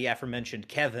 played by the aforementioned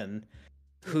Kevin,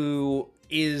 who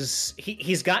is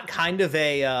he's got kind of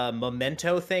a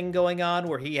Memento thing going on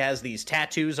where he has these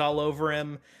tattoos all over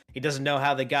him. He doesn't know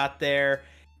how they got there,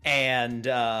 and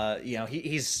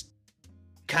he's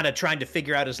kind of trying to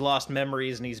figure out his lost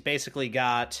memories, and he's basically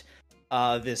got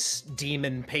this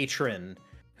demon patron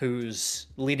who's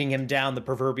leading him down the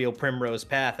proverbial primrose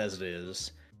path, as it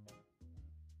is.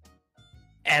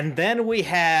 And then we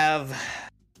have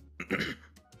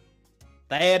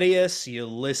Thaddeus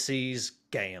Ulysses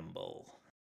Gamble.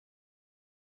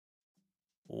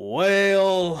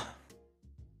 Well,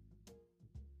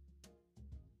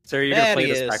 Sarah, you're gonna play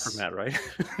this back for Matt, right?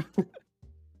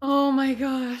 Oh my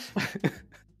gosh.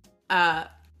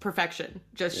 Perfection.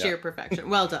 Just sheer perfection.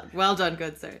 Well done,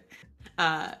 good sir.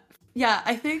 Yeah,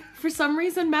 I think for some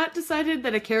reason Matt decided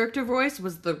that a character voice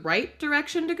was the right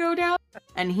direction to go down,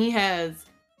 and he has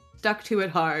stuck to it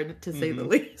hard, to say the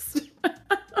least.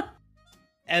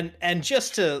 And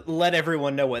just to let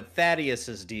everyone know what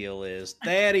Thaddeus's deal is,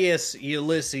 Thaddeus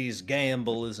Ulysses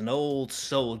Gamble is an old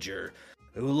soldier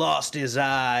who lost his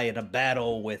eye in a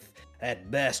battle with that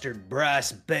bastard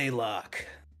Bryce Baylock.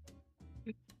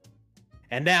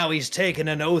 And now he's taken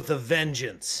an oath of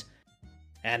vengeance.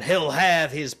 And he'll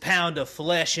have his pound of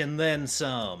flesh and then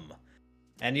some.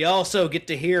 And you also get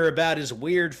to hear about his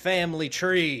weird family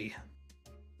tree.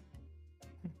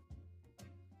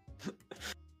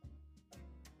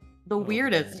 The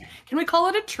weirdest. Can we call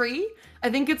it a tree? I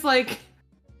think it's like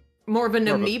more of an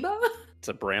amoeba. It's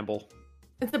a bramble.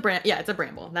 It's a it's a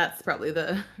bramble. That's probably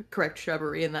the correct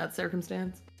shrubbery in that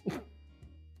circumstance.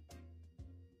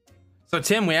 So,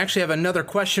 Tim, we actually have another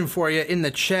question for you in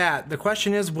the chat. The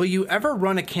question is, will you ever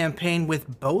run a campaign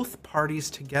with both parties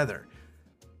together?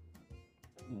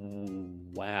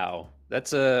 Wow.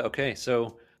 That's okay.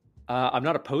 So, I'm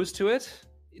not opposed to it.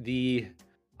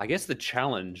 I guess the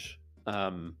challenge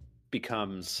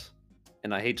becomes,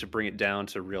 and I hate to bring it down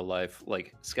to real life,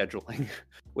 like scheduling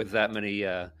with that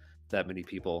many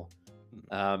people.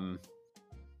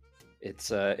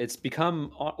 It's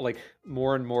become like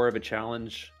more and more of a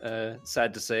challenge.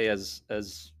 Sad to say,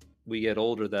 as we get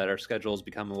older, that our schedules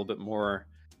become a little bit more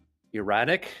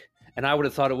erratic. And I would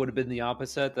have thought it would have been the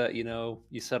opposite, that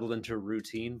you settled into a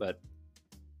routine. But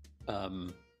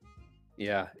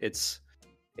yeah, it's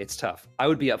tough. I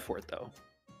would be up for it though,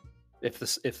 if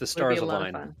the stars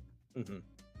align. Mm-hmm.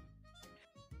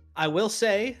 I will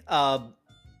say,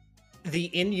 the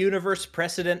in-universe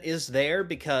precedent is there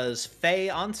because Faye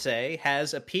Anse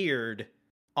has appeared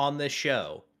on this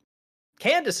show.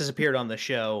 Candace has appeared on the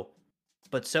show,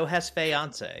 but so has Faye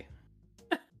Anse.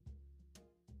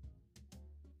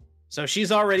 So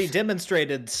she's already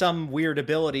demonstrated some weird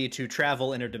ability to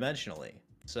travel interdimensionally.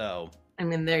 So, I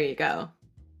mean, there you go.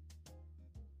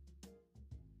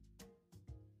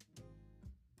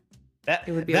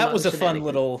 That was a fun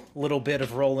little bit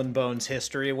of Rollin' Bones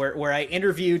history where I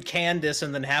interviewed Candace,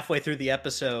 and then halfway through the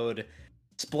episode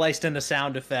spliced in a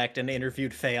sound effect and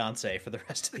interviewed Fayance for the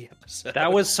rest of the episode.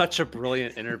 That was such a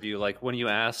brilliant interview. Like when you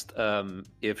asked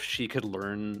if she could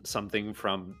learn something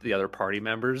from the other party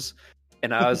members,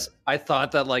 and I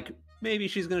thought that like maybe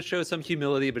she's gonna show some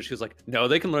humility, but she was like, no,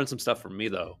 they can learn some stuff from me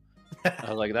though. I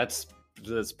was like, that's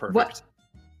perfect. What?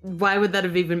 Why would that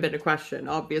have even been a question?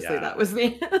 Obviously, that was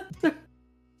the answer.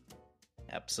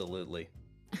 Absolutely.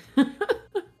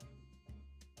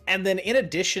 And then in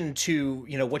addition to,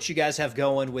 what you guys have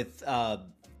going with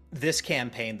this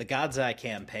campaign, the God's Eye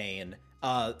campaign,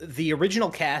 the original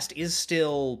cast is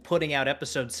still putting out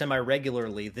episodes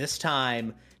semi-regularly. This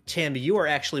time, Tim, you are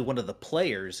actually one of the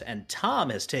players, and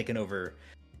Tom has taken over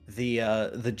the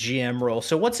GM role.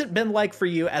 So what's it been like for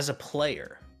you as a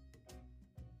player?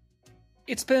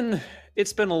 It's been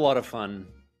a lot of fun.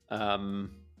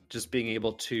 Just being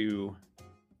able to,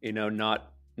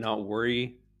 not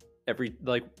worry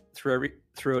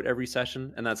throughout every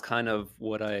session, and that's kind of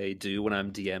what I do when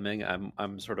I'm DMing.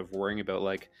 I'm sort of worrying about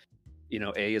like,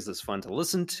 is this fun to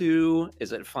listen to?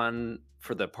 Is it fun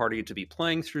for the party to be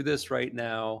playing through this right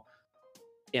now?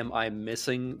 Am I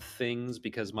missing things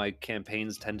because my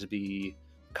campaigns tend to be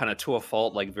kind of to a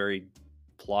fault, like very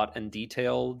plot and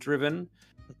detail driven?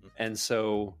 And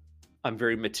so I'm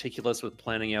very meticulous with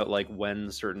planning out like when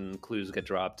certain clues get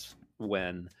dropped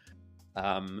when.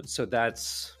 So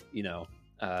that's,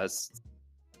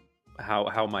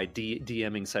 how my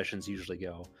DMing sessions usually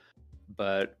go.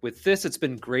 But with this, it's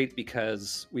been great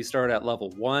because we start at level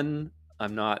 1.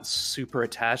 I'm not super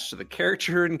attached to the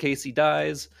character in case he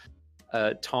dies.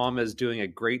 Tom is doing a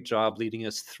great job leading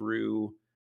us through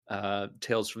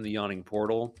Tales from the Yawning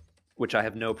Portal, which I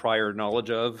have no prior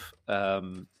knowledge of,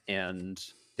 and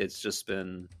it's just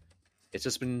been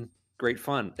great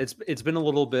fun. It's been a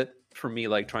little bit for me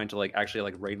like trying to like actually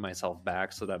like rein myself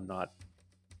back so that I'm not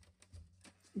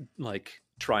like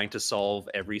trying to solve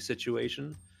every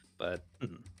situation. But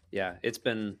yeah, it's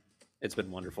been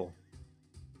wonderful.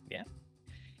 Yeah,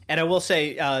 and I will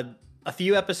say, a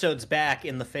few episodes back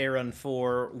in the Faerun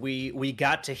 4, we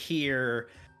got to hear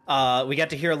a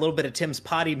little bit of Tim's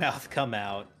potty mouth come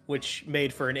out, which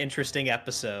made for an interesting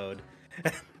episode.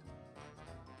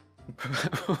 You're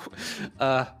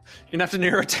gonna have to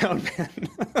narrow it down, man.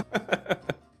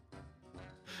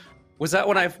 Was that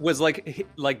when I was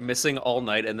like missing all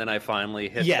night, and then I finally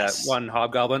hit that one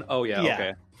hobgoblin? Oh yeah.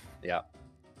 Okay. Yeah.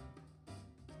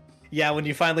 Yeah, when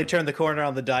you finally turn the corner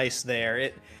on the dice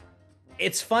there,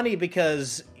 it's funny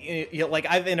because like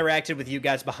I've interacted with you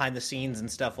guys behind the scenes and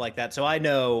stuff like that, so I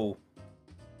know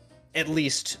at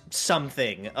least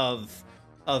something of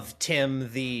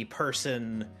Tim, the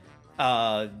person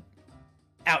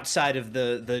outside of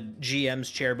the GM's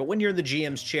chair. But when you're in the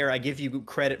GM's chair, I give you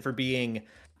credit for being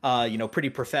pretty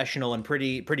professional and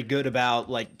pretty good about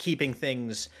like keeping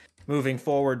things moving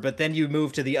forward. But then you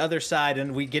move to the other side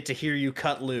and we get to hear you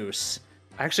cut loose.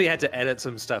 I actually had to edit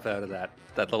some stuff out of that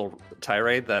little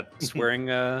tirade, that swearing.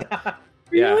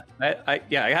 Yeah, I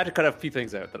had to cut a few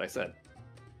things out that I said.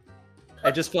 I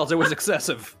just felt it was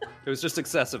excessive. It was just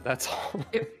excessive. That's all.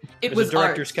 It was a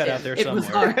director's cut out there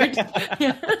somewhere. It was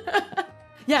art.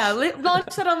 Yeah,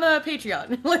 launch that on the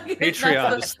Patreon. Like, Patreon,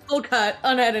 that's the full cut,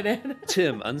 unedited.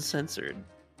 Tim, uncensored.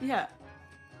 Yeah.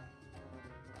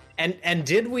 And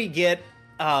did we get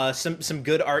some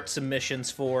good art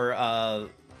submissions for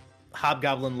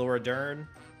Hobgoblin Laura Dern?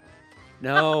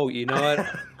 No, you know what?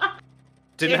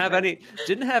 Didn't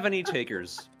have any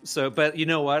takers. So, but you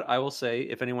know what? I will say,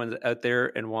 if anyone's out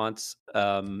there and wants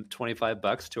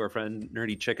 $25 to our friend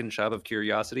Nerdy Chicken Shop of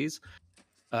Curiosities,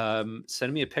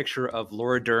 send me a picture of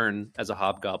Laura Dern as a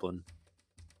hobgoblin.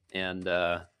 And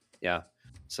yeah,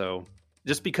 so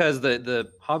just because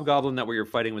the hobgoblin that we were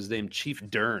fighting was named Chief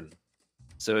Dern,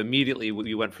 so immediately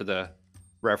we went for the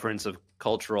reference of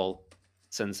cultural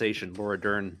sensation, Laura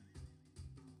Dern.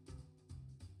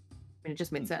 I mean, it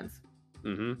just made sense.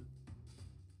 Mm-hmm.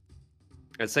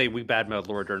 I'd say we badmouthed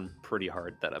Laura Dern pretty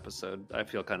hard that episode. I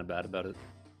feel kind of bad about it.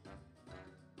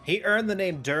 He earned the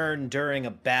name Dern during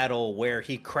a battle where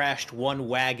he crashed one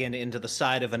wagon into the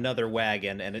side of another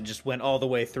wagon, and it just went all the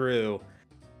way through.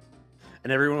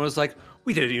 And everyone was like,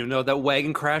 we didn't even know that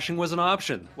wagon crashing was an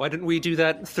option. Why didn't we do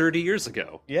that 30 years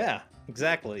ago? Yeah,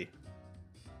 exactly.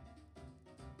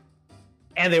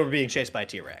 And they were being chased by a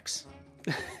T-Rex.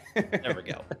 There we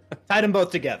go. Tied them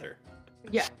both together.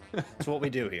 Yeah. That's what we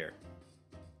do here.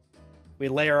 We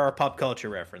layer our pop culture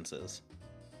references.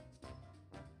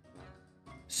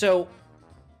 So,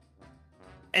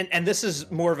 and this is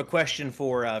more of a question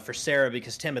for Sarah,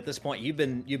 because Tim, at this point, you've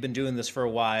been doing this for a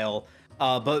while.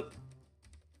 But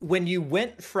when you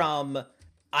went from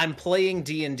I'm playing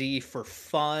D&D for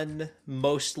fun,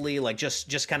 mostly like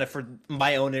just kind of for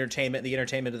my own entertainment, the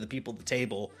entertainment of the people at the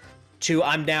table, to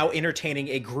I'm now entertaining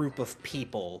a group of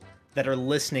people that are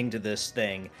listening to this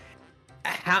thing.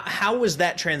 How was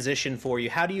that transition for you?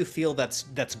 How do you feel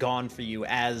that's gone for you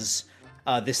as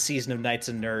this season of Knights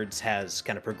and Nerds has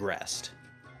kind of progressed?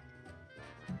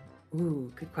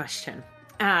 Ooh, good question.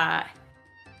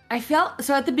 I felt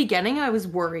so at the beginning I was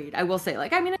worried. I will say,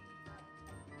 like, I mean,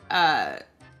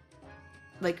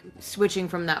 like switching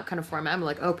from that kind of format, I'm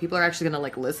like, oh, people are actually gonna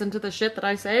like listen to the shit that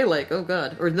I say, like, oh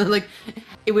god. Or like,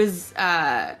 it was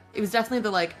definitely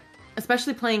the like,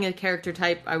 especially playing a character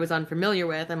type I was unfamiliar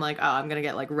with. I'm like, oh, I'm gonna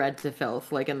get like read to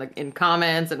filth, like in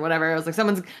comments and whatever. I was like,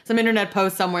 some internet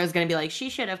post somewhere is gonna be like, she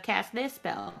should have cast this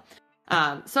spell.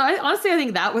 So I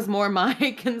think that was more my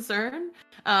concern.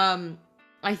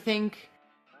 I think,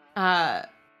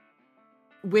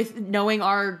 with knowing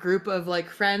our group of like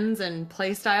friends and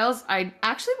play styles, I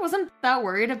actually wasn't that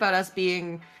worried about us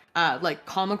being like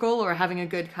comical or having a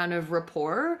good kind of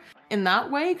rapport. in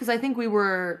that way, because I think we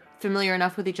were familiar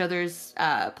enough with each other's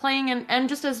playing and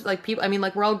just as like people. I mean,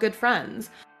 like we're all good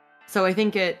friends, so I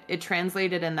think it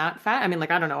translated in that fact. I mean,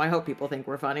 like I don't know. I hope people think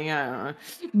we're funny. I don't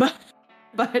know,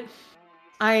 but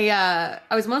I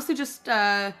was mostly just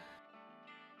I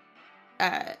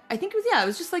think it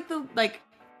was just like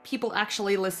people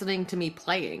actually listening to me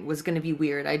playing was going to be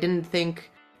weird. I didn't think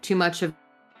too much of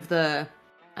the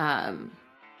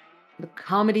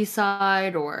comedy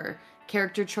side or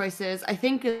character choices. I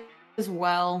think as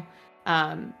well,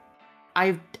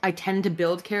 I tend to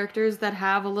build characters that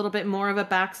have a little bit more of a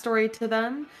backstory to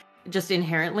them. Just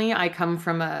inherently, I come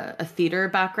from a theater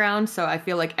background, so I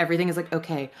feel like everything is like,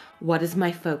 okay, what is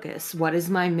my focus? What is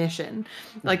my mission?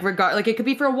 Like it could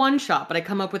be for a one shot, but I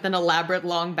come up with an elaborate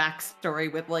long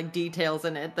backstory with like details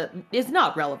in it that is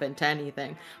not relevant to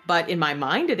anything, but in my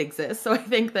mind it exists. So I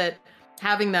think that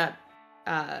having that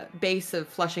base of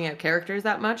fleshing out characters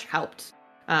that much helped.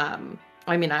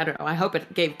 I mean, I don't know. I hope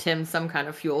it gave Tim some kind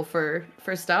of fuel for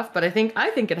stuff, but I think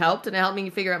it helped, and it helped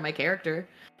me figure out my character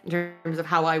in terms of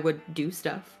how I would do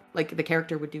stuff, like the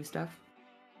character would do stuff.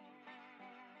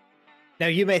 Now,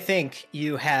 you may think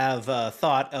you have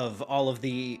thought of all of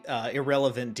the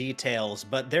irrelevant details,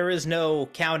 but there is no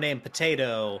cow named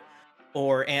Potato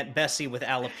or Aunt Bessie with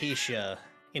alopecia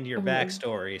in your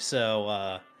backstory,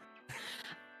 so...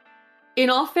 In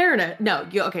all fairness, no,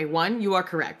 one, you are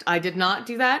correct. I did not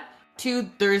do that. Two,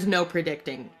 there is no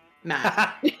predicting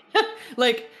Matt.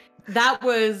 Like, that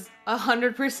was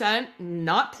 100%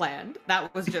 not planned.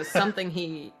 That was just something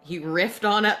he riffed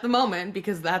on at the moment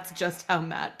because that's just how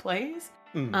Matt plays.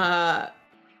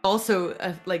 Also,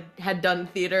 like, had done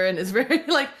theater and is very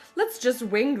like, let's just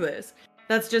wing this.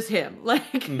 That's just him.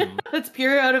 Like, that's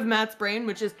pure out of Matt's brain,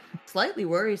 which is slightly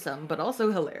worrisome, but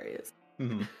also hilarious.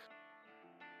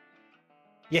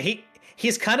 Yeah,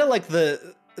 he's kind of like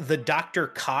the Dr.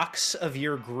 Cox of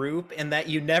your group in that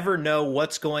you never know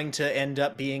what's going to end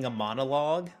up being a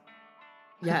monologue.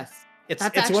 Yes. It's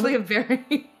actually a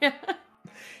very...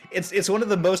 It's one of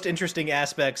the most interesting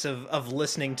aspects of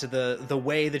listening to the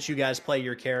way that you guys play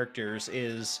your characters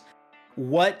is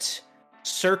what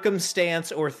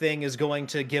circumstance or thing is going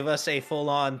to give us a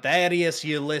full-on Thaddeus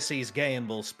Ulysses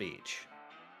Gamble speech.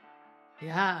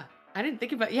 Yeah. I didn't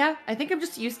think about I think I'm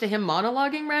just used to him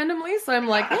monologuing randomly, so I'm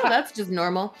like, yeah, that's just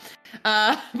normal.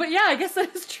 But yeah, I guess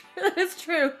that is true. That is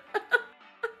true.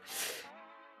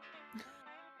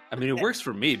 I mean, it works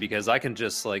for me because I can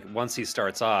just like once he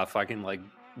starts off, I can like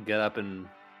get up and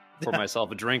pour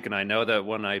myself a drink, and I know that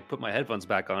when I put my headphones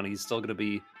back on, he's still going to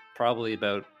be probably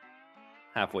about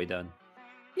halfway done.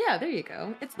 Yeah, there you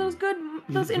go. It's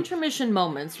those intermission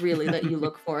moments really that you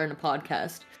look for in a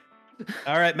podcast.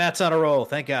 All right, Matt's on a roll.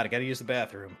 Thank God. I got to use the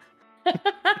bathroom.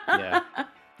 Yeah.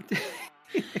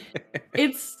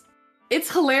 It's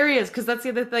hilarious because that's the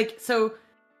other, like, so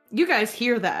you guys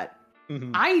hear that.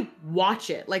 I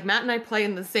watch it. Like, Matt and I play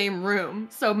in the same room.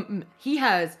 So he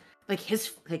has like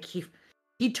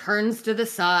he turns to the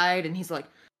side and he's like,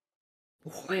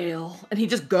 well, and he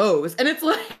just goes, and it's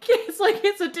like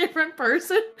it's a different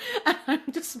person. And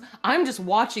I'm just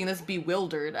watching this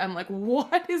bewildered. I'm like,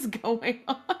 what is going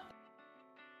on?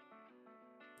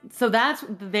 So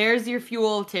there's your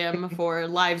fuel, Tim, for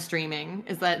live streaming,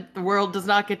 is that the world does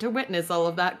not get to witness all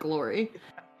of that glory.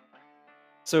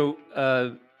 So,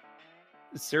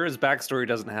 Sarah's backstory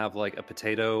doesn't have like a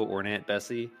potato or an Aunt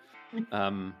Bessie.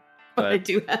 But I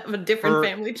do have a different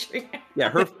family tree. Yeah,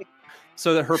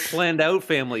 her planned out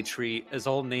family tree is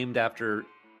all named after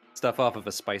stuff off of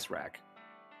a spice rack.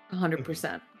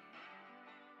 100%.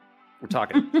 We're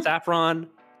talking saffron,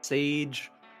 sage,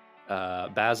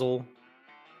 basil,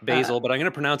 but I'm going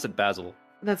to pronounce it basil.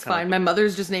 That's fine. My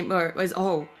mother's just name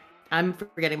I'm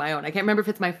forgetting my own. I can't remember if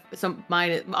it's mine.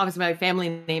 Obviously, my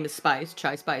family name is Spice,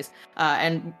 Chai Spice,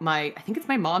 and I think it's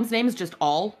my mom's name is just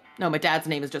All. No, my dad's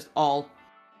name is just All.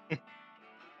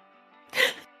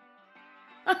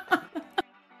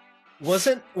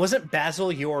 Wasn't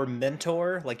Basil your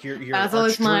mentor? Like your Basil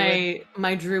is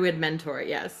my druid mentor.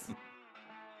 Yes.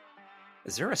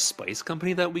 Is there a spice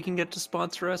company that we can get to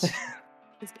sponsor us?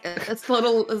 It's a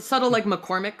subtle like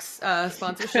McCormick's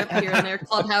sponsorship here and there.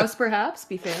 Clubhouse, perhaps,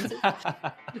 be fancy.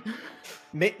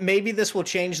 Maybe this will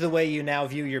change the way you now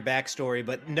view your backstory,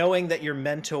 but knowing that your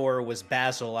mentor was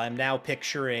Basil, I'm now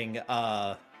picturing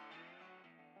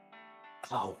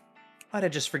why'd I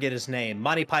just forget his name?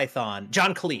 Monty Python.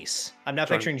 John Cleese. I'm now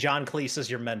picturing John Cleese as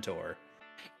your mentor.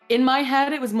 In my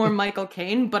head, it was more Michael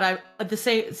Caine, but the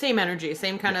same energy,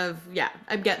 same kind of,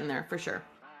 I'm getting there for sure.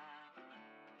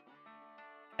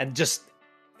 And just,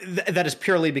 that is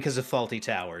purely because of Faulty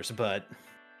Towers, but...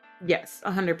 Yes,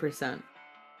 100%.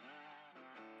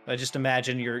 I just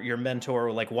imagine your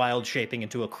mentor like wild shaping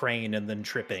into a crane and then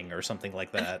tripping or something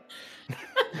like that.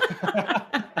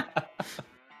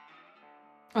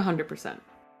 100%.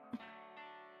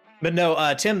 But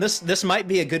no, Tim, this might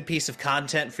be a good piece of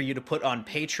content for you to put on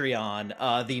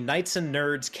Patreon. The Knights and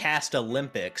Nerds Cast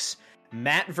Olympics,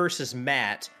 Matt versus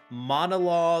Matt,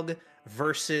 monologue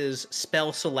versus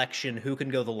spell selection. Who can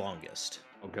go the longest?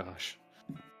 Oh gosh.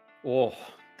 Oh,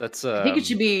 that's. I think it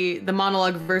should be the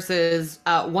monologue versus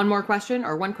one more question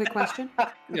or one quick question.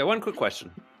 Yeah, one quick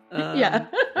question. Yeah.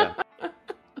 Yeah.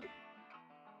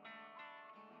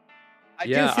 I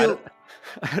do feel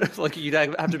like you'd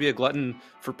have to be a glutton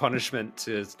for punishment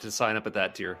to sign up at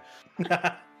that tier.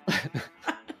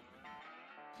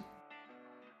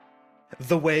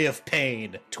 The Way of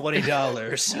Pain,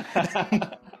 $20.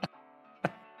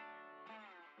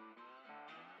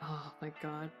 Oh my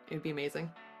god, it'd be amazing.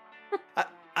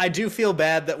 I do feel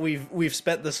bad that we've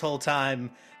spent this whole time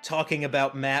talking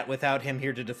about Matt without him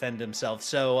here to defend himself.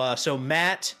 So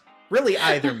Matt, really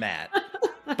either Matt,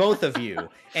 both of you.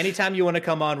 Anytime you want to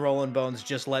come on Rollin' Bones,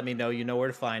 just let me know. You know where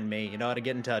to find me. You know how to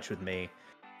get in touch with me.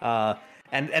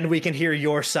 And we can hear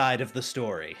your side of the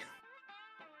story.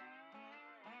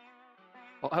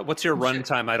 What's your run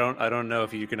time? I don't know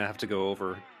if you're gonna have to go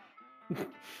over.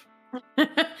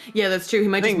 Yeah, that's true. He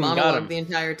might just Got him. monologue the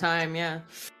entire time. Yeah,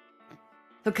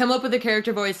 he'll come up with a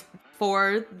character voice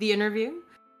for the interview.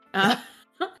 Oh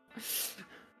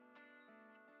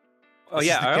This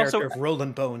yeah, is the I character also of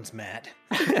Rollin' Bones, Matt.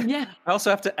 Yeah, I also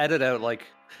have to edit out like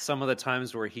some of the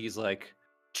times where he's like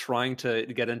trying to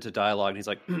get into dialogue and he's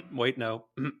like, wait, no.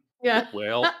 yeah.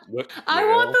 Well, I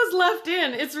want those left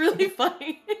in. It's really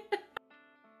funny.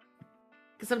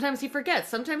 Because sometimes he forgets.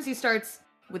 Sometimes he starts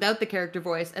without the character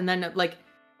voice, and then like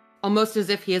almost as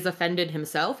if he has offended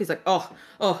himself. He's like, "Oh,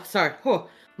 sorry. Oh,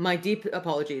 my deep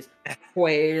apologies."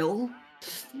 Whale.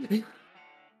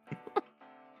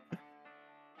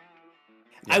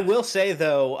 I will say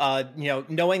though,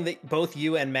 knowing that both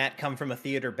you and Matt come from a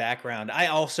theater background, I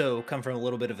also come from a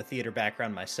little bthat of a theater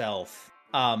background myself.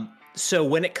 So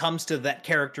when it comes to that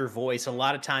character voice, a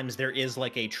lot of times there is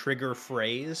like a trigger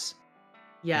phrase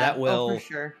Yeah, that will for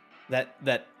sure.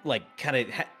 that like kind of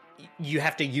you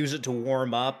have to use it to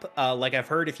warm up. Like I've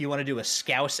heard if you want to do a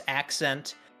Scouse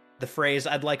accent, the phrase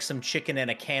 "I'd like some chicken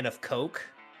and a can of Coke,"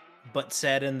 but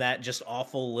said in that just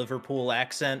awful Liverpool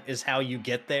accent is how you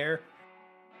get there.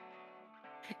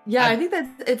 Yeah, I think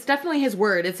it's definitely his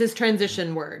word. It's his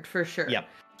transition word for sure. Yep.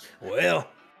 Well,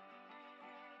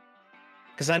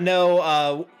 because I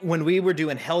know when we were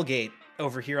doing Hellgate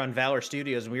over here on Valor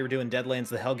Studios, and we were doing Deadlands,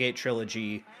 the Hellgate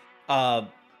trilogy,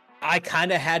 I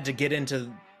kind of had to get into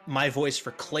my voice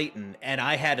for Clayton, and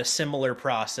I had a similar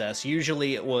process.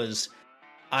 Usually it was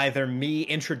either me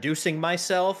introducing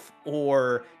myself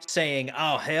or saying,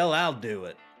 "Oh, hell, I'll do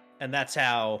it." And that's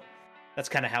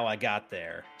kind of how I got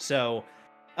there. So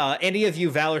any of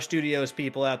you Valor Studios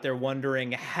people out there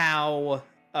wondering how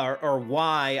or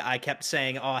why I kept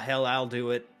saying, "Oh, hell, I'll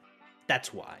do it,"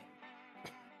 that's why.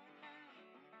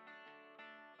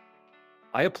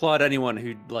 I applaud anyone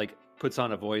who like puts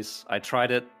on a voice. I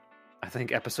tried it, I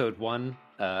think episode 1,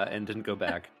 and didn't go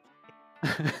back.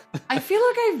 I feel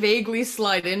like I vaguely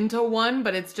slide into one,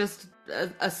 but it's just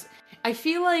I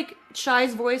feel like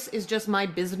Shy's voice is just my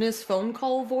business phone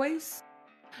call voice.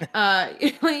 You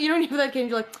don't have that game.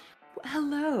 You're like,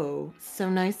 "Hello, so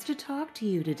nice to talk to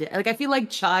you today." Like I feel like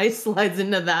Chai slides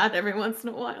into that every once in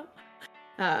a while.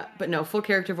 But no, full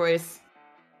character voice.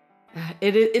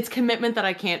 It's commitment that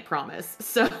I can't promise,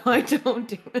 so I don't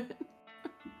do it.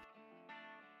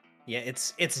 Yeah,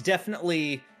 it's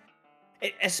definitely,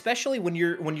 especially when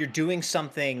you're doing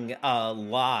something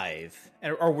live,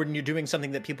 or when you're doing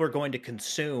something that people are going to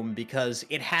consume, because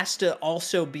it has to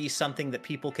also be something that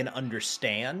people can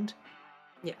understand.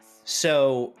 Yes.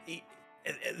 So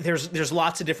there's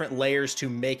lots of different layers to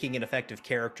making an effective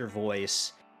character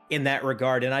voice in that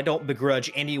regard, and I don't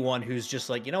begrudge anyone who's just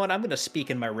like, you know what, I'm going to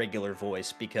speak in my regular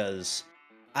voice because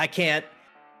I can't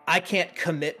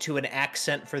commit to an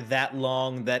accent for that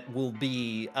long that will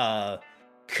be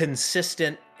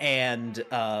consistent and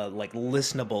like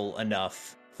listenable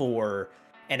enough for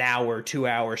an hour, 2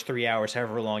 hours, 3 hours,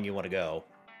 however long you want to go.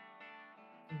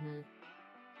 Mm-hmm.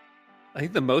 I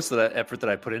think the most of that effort that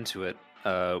I put into it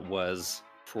was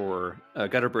for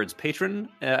Gutterbird's patron.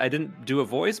 I didn't do a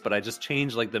voice, but I just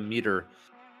changed like the meter.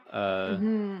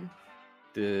 Mm-hmm.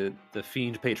 The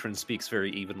fiend patron speaks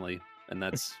very evenly, and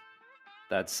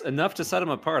that's enough to set him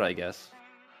apart, I guess.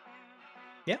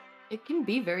 Yeah, it can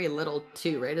be very little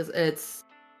too, right? It's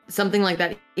something like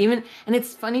that. Even, and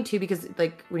it's funny too because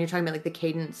like when you're talking about like the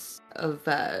cadence of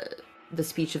the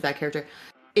speech of that character,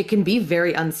 it can be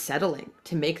very unsettling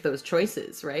to make those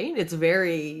choices, right? It's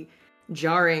very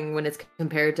jarring when it's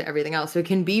compared to everything else. So it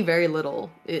can be very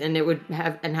little, and it would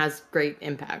have and has great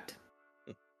impact.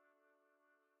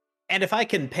 And if I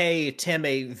can pay Tim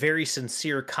a very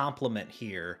sincere compliment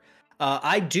here,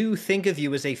 I do think of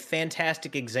you as a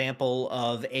fantastic example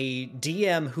of a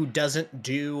DM who doesn't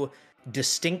do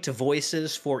distinct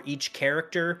voices for each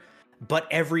character, but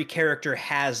every character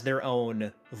has their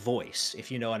own voice,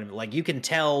 if you know what I mean. Like, you can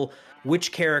tell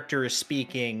which character is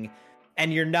speaking,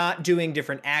 and you're not doing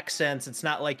different accents. It's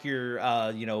not like you're,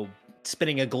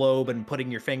 spinning a globe and putting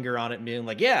your finger on it and being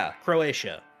like, yeah,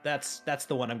 Croatia. That's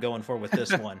the one I'm going for with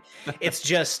this one. It's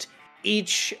just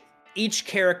each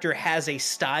character has a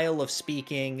style of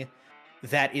speaking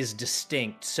that is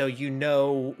distinct, so you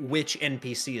know which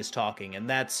NPC is talking, and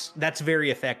that's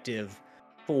very effective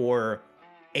for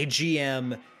a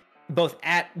GM, both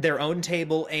at their own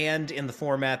table and in the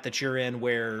format that you're in,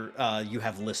 where you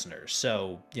have listeners.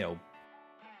 So,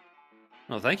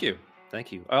 Oh, thank you.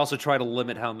 I also try to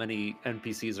limit how many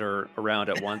NPCs are around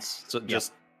at once. So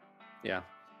yeah.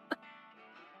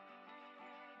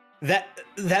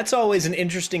 That's always an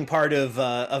interesting part of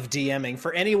DMing.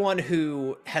 For anyone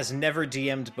who has never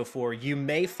DM'd before, you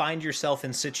may find yourself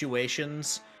in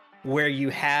situations where you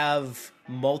have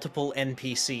multiple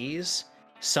NPCs.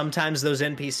 Sometimes those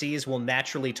NPCs will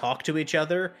naturally talk to each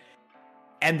other,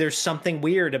 and there's something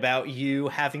weird about you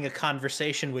having a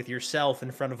conversation with yourself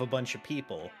in front of a bunch of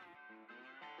people.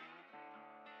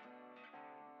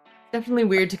 Definitely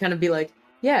weird to kind of be like,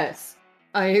 yes,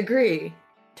 I agree.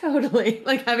 Totally.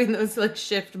 Like having those like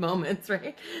shift moments,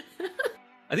 right?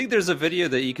 I think there's a video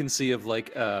that you can see of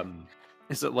like,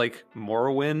 is it like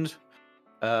Morrowind?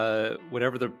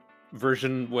 Whatever the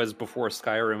version was before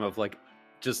Skyrim, of like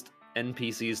just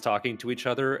NPCs talking to each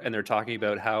other, and they're talking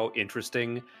about how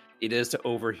interesting it is to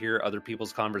overhear other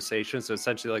people's conversations. So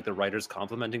essentially like the writers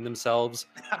complimenting themselves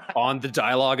on the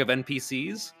dialogue of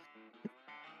NPCs.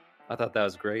 I thought that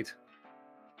was great.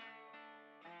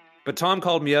 But Tom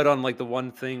called me out on like the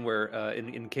one thing where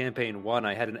in campaign 1,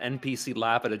 I had an NPC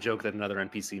laugh at a joke that another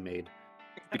NPC made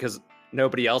because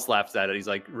nobody else laughed at it. He's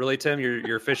like, "Really, Tim?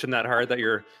 You're fishing that hard that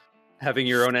you're having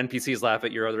your own NPCs laugh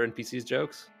at your other NPCs'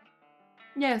 jokes?"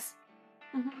 Yes.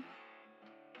 Mm-hmm.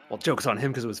 Well, joke's on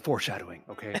him because it was foreshadowing.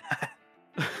 Okay.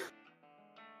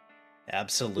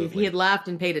 Absolutely. If he had laughed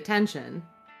and paid attention,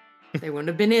 they wouldn't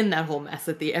have been in that whole mess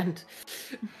at the end.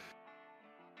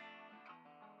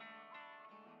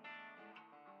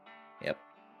 Yep.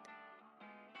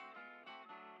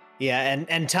 Yeah,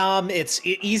 and Tom, it's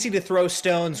easy to throw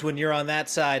stones when you're on that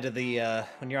side of the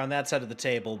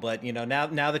table, but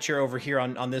now that you're over here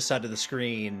on this side of the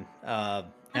screen,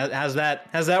 how's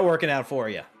that working out for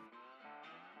you?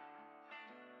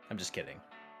 I'm just kidding.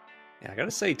 Yeah, I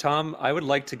gotta say, Tom, I would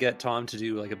like to get Tom to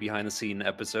do like a behind the screen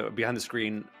episode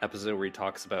where he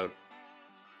talks about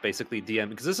basically DMing,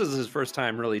 because this is his first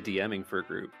time really DMing for a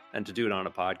group, and to do it on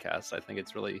a podcast, I think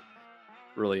it's really,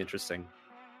 really interesting.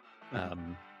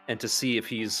 And to see if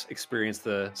he's experienced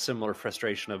the similar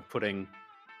frustration of putting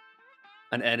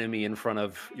an enemy in front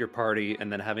of your party and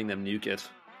then having them nuke it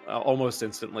almost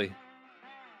instantly.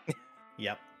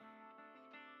 Yep.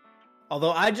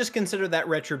 Although I just consider that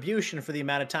retribution for the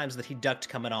amount of times that he ducked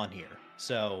coming on here.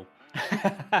 So.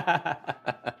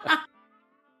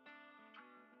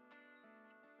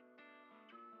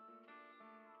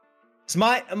 It's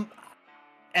my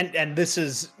and this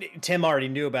is, Tim already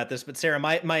knew about this, but Sarah,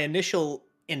 my initial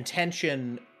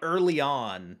intention early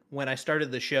on when I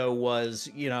started the show was,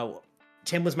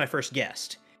 Tim was my first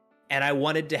guest, and I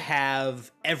wanted to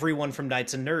have everyone from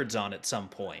Knights and Nerds on at some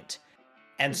point.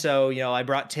 And so, I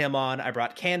brought Tim on, I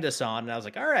brought Candace on, and I was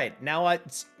like, all right, now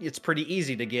it's pretty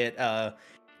easy to get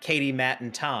Katie, Matt,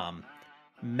 and Tom.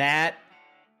 Matt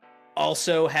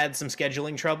also had some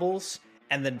scheduling troubles,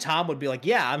 and then Tom would be like,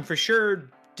 yeah, I'm for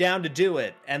sure down to do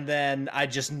it. And then I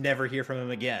just never hear from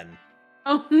him again.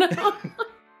 Oh, no.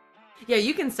 Yeah,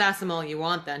 you can sass him all you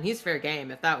want then. He's fair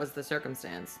game if that was the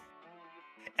circumstance.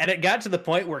 And it got to the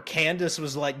point where Candace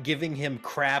was like giving him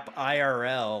crap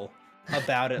IRL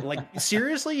about it. Like,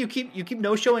 seriously, you keep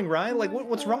no showing Ryan? Like,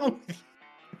 what's wrong with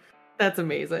you? That's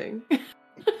amazing.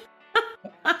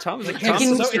 Tom's like,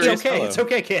 it's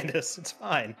okay, Candace. It's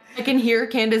fine. I can hear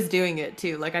Candace doing it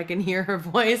too. Like, I can hear her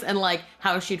voice and like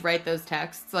how she'd write those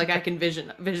texts. Like, I can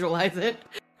visualize it.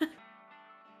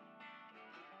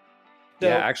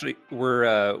 Yeah, actually,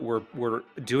 we're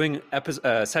doing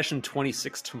session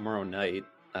 26 tomorrow night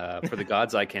for the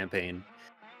God's Eye campaign,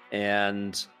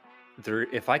 and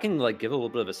if I can like give a little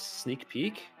bit of a sneak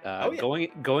peek,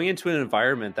 going into an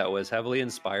environment that was heavily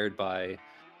inspired by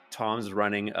Tom's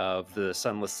running of the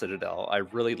Sunless Citadel. I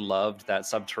really loved that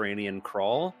subterranean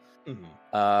crawl.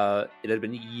 It had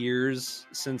been years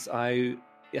since I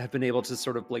have been able to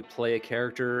sort of like play a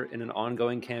character in an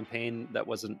ongoing campaign that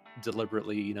wasn't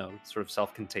deliberately, sort of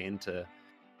self-contained to,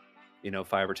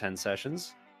 5 or 10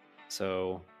 sessions.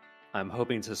 So I'm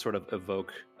hoping to sort of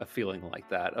evoke a feeling like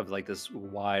that, of like this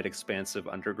wide, expansive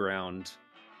underground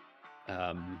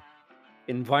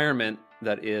environment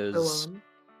that is...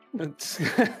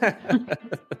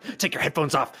 Take your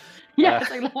headphones off. Yeah.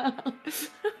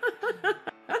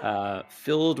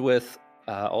 Filled with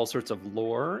all sorts of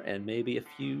lore and maybe a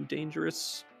few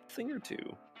dangerous thing or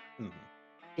two.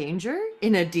 Danger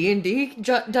in a D&D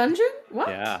dungeon? What?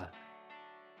 Yeah.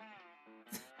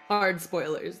 Hard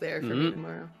spoilers there for me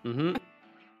tomorrow.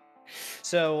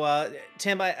 So,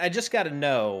 Tim, I just got to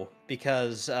know,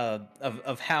 because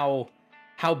of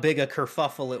how big a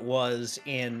kerfuffle it was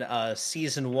in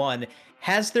season 1,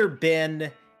 has there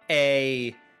been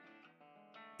a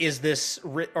is this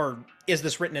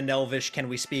written in Elvish, can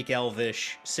we speak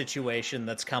Elvish situation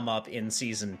that's come up in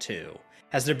season 2?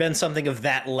 Has there been something of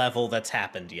that level that's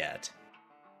happened yet?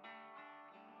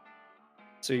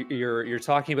 So you're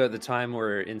talking about the time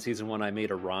where in season 1 I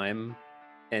made a rhyme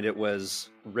and it was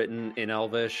written in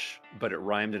Elvish, but it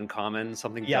rhymed in Common,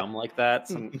 something dumb like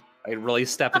that. I really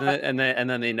stepped in it, and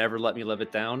then they never let me live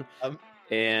it down.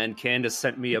 And Candace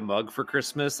sent me a mug for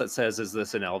Christmas that says, "Is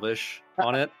this in Elvish?"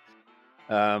 on it.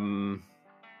 I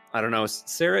don't know,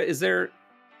 Sarah. Is there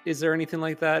anything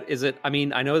like that? Is it? I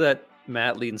mean, I know that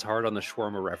Matt leans hard on the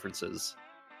shawarma references.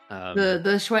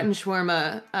 The Schwett and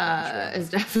Shawarma is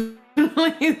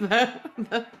definitely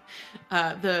the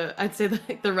I'd say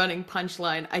the running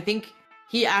punchline. I think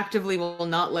he actively will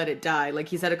not let it die. Like,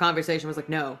 he said, a conversation was like,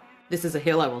 "No, this is a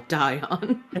hill I will die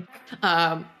on."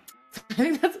 I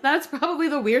think that's probably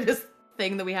the weirdest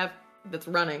thing that we have that's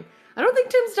running. I don't think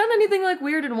Tim's done anything like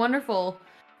weird and wonderful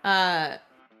to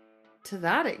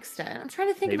that extent. I'm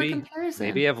trying to think of a comparison.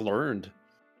 Maybe I've learned.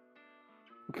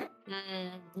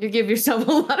 You give yourself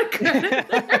a lot of credit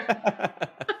there.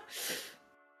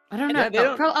 I don't know.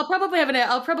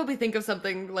 I'll probably think of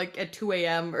something like at 2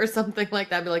 a.m. or something like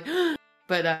that. Be like,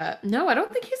 but no, I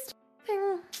don't think he's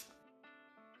doing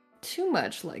too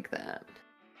much like that.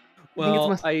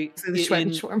 Well,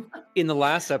 in the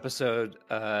last episode,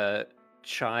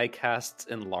 Chai casts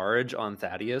Enlarge on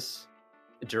Thaddeus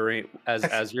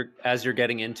as you're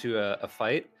getting into a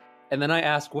fight. And then I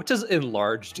asked, "What does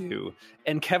Enlarge do?"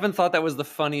 And Kevin thought that was the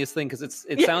funniest thing, because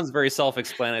it sounds very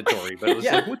self-explanatory, but it was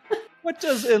like, what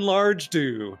does Enlarge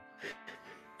do?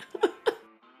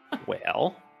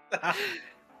 Well.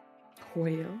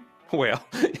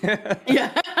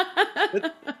 Yeah.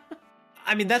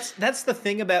 I mean, that's the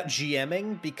thing about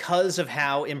GMing, because of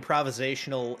how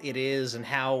improvisational it is and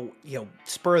how,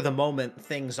 spur of the moment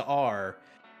things are.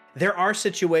 There are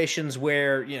situations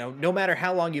where, no matter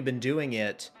how long you've been doing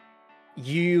it,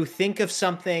 you think of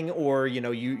something, or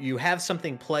you have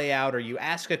something play out, or you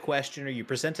ask a question, or you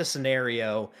present a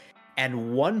scenario,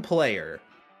 and one player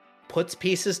puts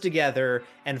pieces together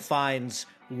and finds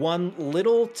one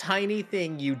little tiny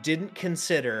thing you didn't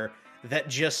consider that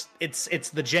just it's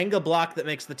the Jenga block that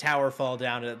makes the tower fall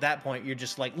down. And at that point you're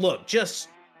just like, look, just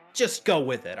go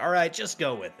with it. All right, just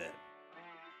go with it.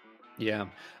 Yeah.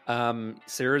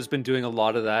 Sarah's been doing a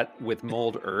lot of that with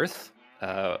Mold Earth,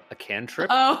 a cantrip.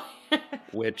 Oh.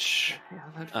 Which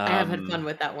I have had fun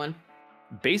with that one.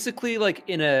 Basically, like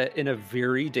in a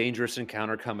very dangerous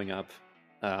encounter coming up,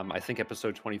 I think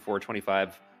episode 24,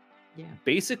 25. Yeah.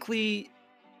 Basically,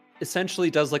 essentially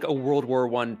does like a World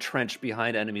War I trench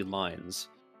behind enemy lines,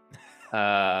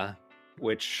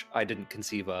 which I didn't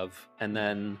conceive of. And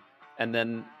then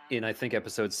in, I think,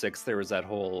 episode 6, there was that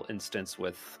whole instance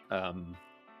with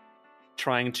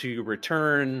trying to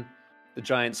return the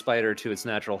giant spider to its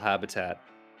natural habitat.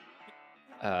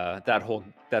 That whole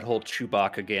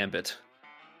Chewbacca gambit.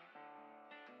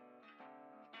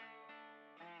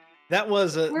 That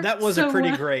was a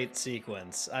pretty great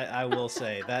sequence. I will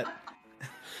say that.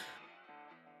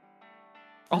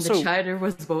 Also, the Chider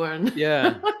was born.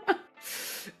 Yeah.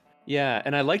 Yeah,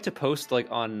 and I like to post like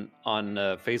on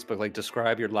Facebook, like,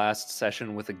 describe your last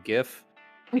session with a GIF,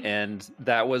 and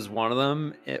that was one of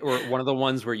them, or one of the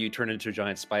ones where you turn into a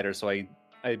giant spider. So I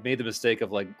made the mistake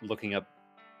of like looking up,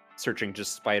 searching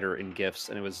just spider in GIFs,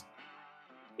 and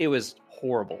it was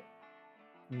horrible.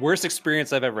 Worst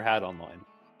experience I've ever had online.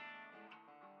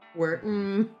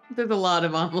 There's a lot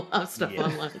of stuff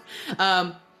online.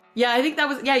 Yeah, I think that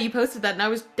was, you posted that, and I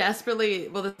was desperately,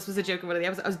 this was a joke of one of the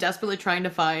episodes, I was desperately trying to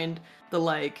find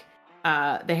the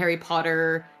Harry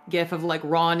Potter gif of like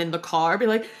Ron in the car, be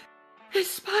like, It's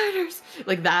spiders,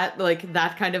 like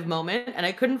that kind of moment, and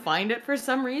I couldn't find it for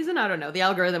some reason. I don't know. The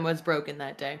algorithm was broken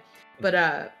that day, but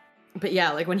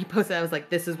yeah, like when he posted, I was like,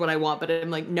 this is what I want. But I'm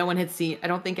like, no one had seen. I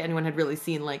don't think anyone had really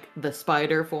seen like the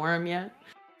spider form yet,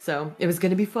 so it was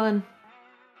gonna be fun.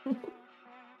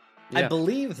 I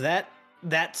believe that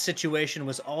situation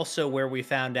was also where we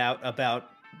found out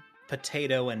about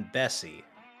Potato and Bessie.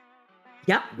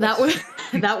 Yep, that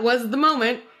was the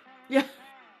moment. Yeah.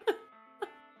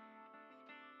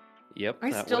 Yep.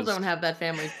 I still don't have that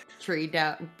family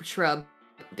shrub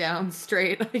down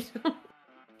straight.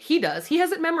 He does. He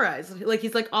has it memorized. Like,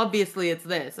 he's like, obviously it's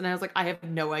this. And I was like, I have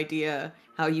no idea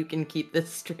how you can keep this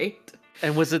straight.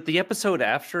 And was it the episode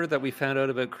after that we found out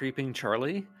about Creeping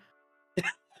Charlie?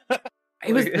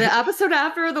 It was the episode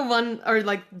after, the one, or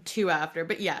like two after.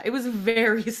 But yeah, it was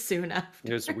very soon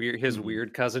after. It was his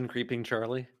weird cousin, Creeping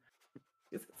Charlie.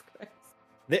 Jesus Christ.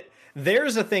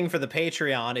 There's a thing for the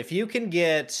Patreon. If you can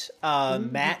get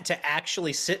Matt to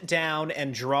actually sit down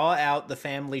and draw out the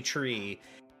family tree,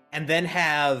 and then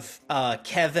have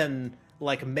Kevin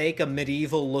like make a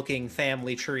medieval looking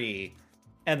family tree,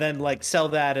 and then like sell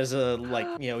that as a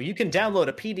you can download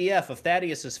a PDF of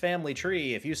Thaddeus's family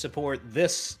tree if you support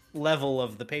this level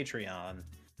of the Patreon.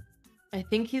 I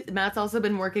think Matt's also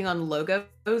been working on logos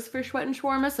for Schwet and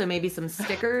Shawarma, so maybe some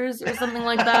stickers or something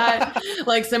like that.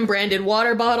 Like some branded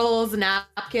water bottles,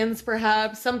 napkins,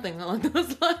 perhaps, something along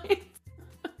those lines.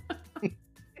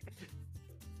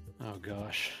 Oh,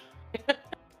 gosh.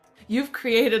 You've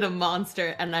created a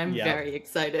monster, and I'm very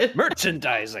excited.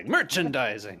 Merchandising!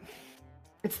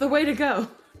 It's the way to go.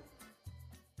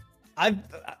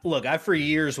 I've for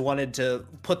years wanted to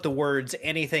put the words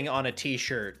anything on a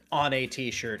t-shirt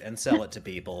and sell it to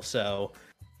people, so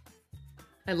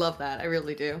I love that. I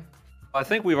really do. I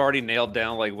think we've already nailed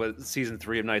down like what season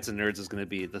 3 of Knights and Nerds is going to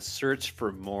be: the search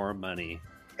for more money.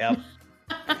 Yep.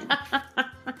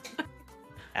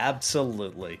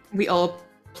 Absolutely. We all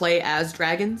play as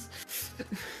dragons.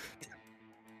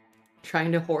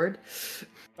 Trying to hoard.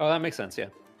 Oh, that makes sense, yeah.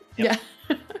 Yep.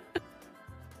 Yeah.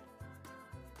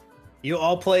 You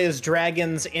all play as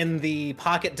dragons in the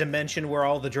pocket dimension where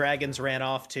all the dragons ran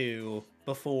off to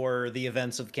before the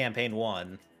events of Campaign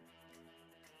 1.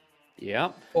 Yeah.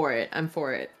 I'm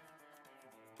for it.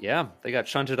 Yeah, they got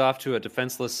shunted off to a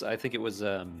defenseless, I think it was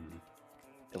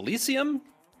Elysium?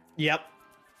 Yep.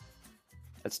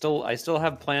 I still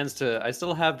have plans I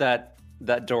still have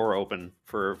that door open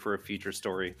for a future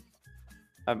story.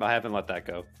 I haven't let that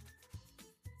go.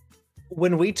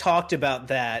 When we talked about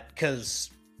that, because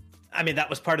I mean, that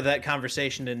was part of that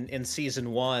conversation in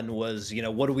season 1 was,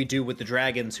 what do we do with the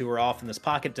dragons who are off in this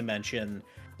pocket dimension?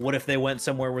 What if they went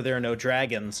somewhere where there are no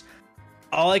dragons?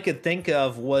 All I could think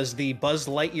of was the Buzz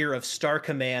Lightyear of Star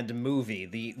Command movie,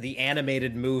 the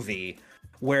animated movie,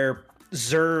 where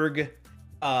Zurg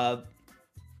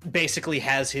basically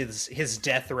has his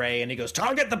death ray and he goes,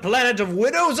 target the planet of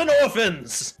widows and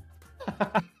orphans!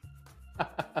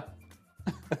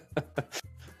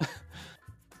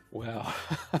 Wow.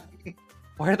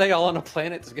 Why are they all on a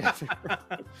planet together?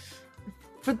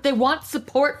 But they want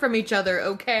support from each other,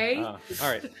 okay? All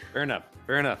right. Fair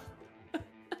enough.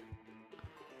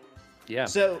 Yeah.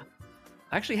 So,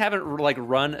 I actually haven't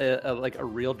run a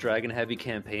real dragon heavy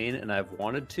campaign, and I've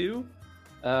wanted to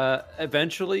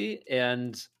eventually,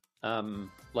 and one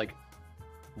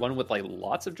with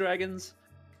lots of dragons.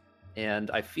 And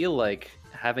I feel like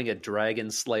having a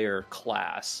Dragon Slayer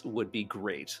class would be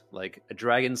great. Like a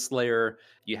Dragon Slayer,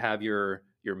 you have your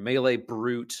melee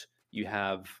brute, you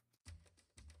have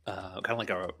kind of like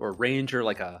a ranger,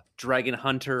 like a dragon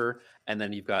hunter, and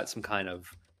then you've got some kind of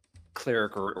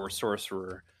cleric or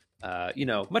sorcerer.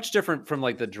 Much different from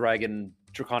like the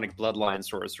draconic bloodline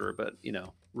sorcerer, but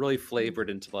really flavored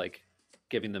into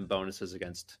giving them bonuses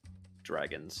against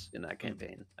dragons in that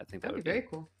campaign. I think that would be very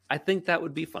cool. I think that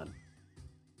would be fun.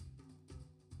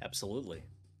 Absolutely.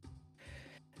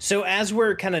 So as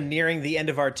we're kind of nearing the end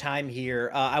of our time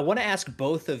here, I want to ask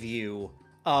both of you,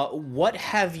 what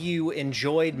have you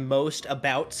enjoyed most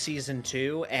about Season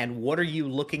 2, and what are you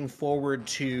looking forward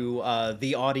to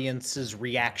the audience's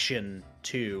reaction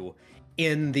to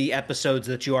in the episodes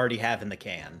that you already have in the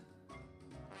can?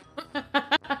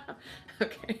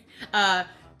 Okay. I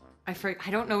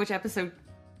don't know which episode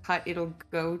cut it'll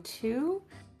go to,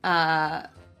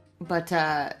 but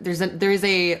there is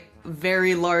a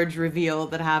very large reveal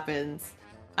that happens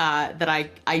that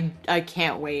I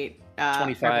can't wait.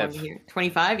 25.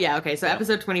 25, yeah. Okay, so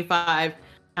episode 25,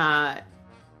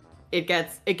 it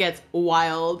gets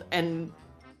wild and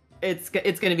it's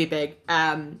gonna be big.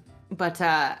 But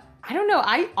I don't know.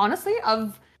 I honestly,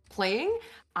 of playing,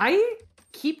 I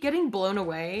keep getting blown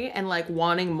away and like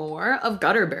wanting more of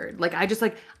Gutterbird. Like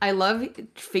I love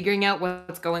figuring out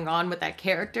what's going on with that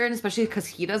character, and especially because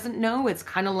he doesn't know. It's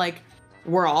kind of like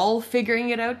we're all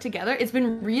figuring it out together. It's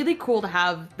been really cool to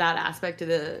have that aspect to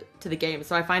the game.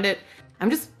 So I find I'm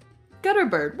just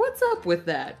Gutterbird. What's up with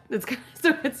that?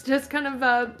 It's just kind of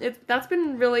that's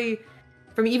been really,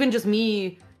 from even just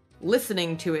me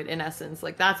listening to it in essence,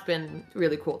 like that's been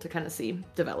really cool to kind of see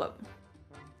develop.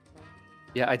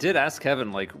 Yeah, I did ask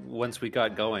Kevin, like, once we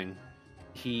got going,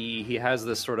 he has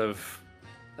this sort of,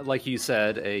 like you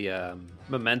said, a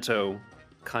Memento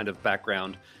kind of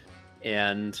background,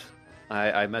 and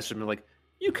I messaged him like,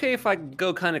 "You okay if I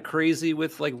go kind of crazy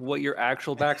with like what your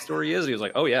actual backstory is?" He was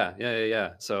like, "Oh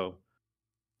yeah." So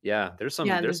yeah, there's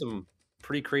some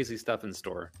pretty crazy stuff in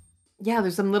store. Yeah,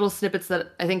 there's some little snippets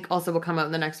that I think also will come out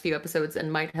in the next few episodes and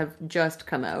might have just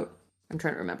come out. I'm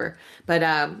trying to remember, but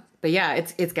yeah,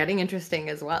 it's getting interesting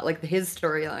as well. Like his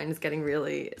storyline is getting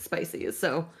really spicy,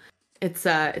 so it's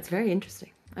very interesting.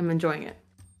 I'm enjoying it,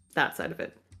 that side of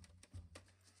it.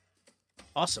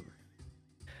 Awesome.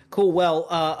 Cool. Well,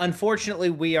 unfortunately,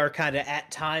 we are kind of at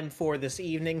time for this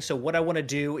evening. So what I want to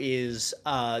do is,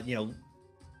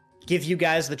 give you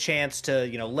guys the chance to,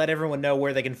 let everyone know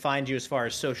where they can find you as far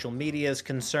as social media is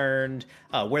concerned,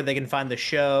 where they can find the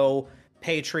show,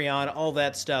 Patreon, all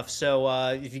that stuff. So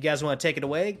if you guys want to take it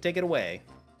away, take it away.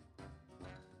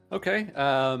 Okay.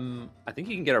 I think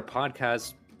you can get our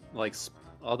podcast like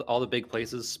all the big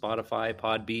places: Spotify,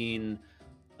 Podbean,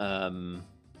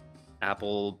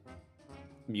 Apple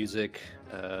Music,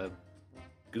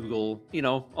 Google,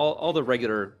 all the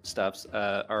regular stuffs.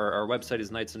 Our website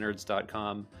is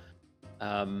knightsandnerds.com,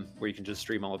 where you can just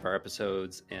stream all of our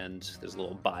episodes, and there's a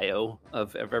little bio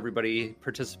of everybody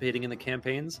participating in the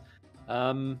campaigns.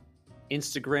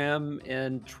 Instagram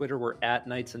and Twitter, we're at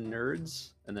Knights and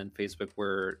Nerds, and then Facebook,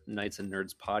 we're Knights and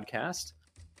Nerds Podcast.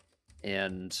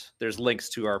 And there's links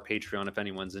to our Patreon if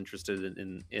anyone's interested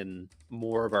in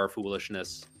more of our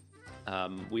foolishness.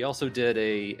 We also did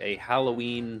a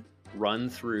Halloween run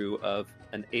through of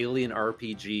an alien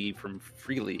RPG from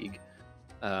Free League,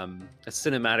 a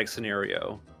cinematic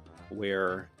scenario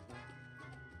where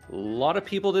a lot of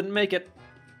people didn't make it,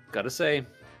 gotta say.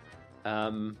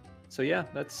 So yeah,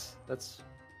 that's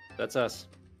us.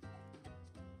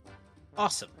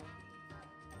 Awesome.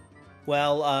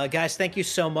 Well, guys, thank you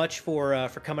so much for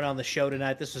coming on the show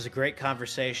tonight. This was a great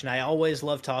conversation. I always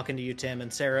love talking to you, Tim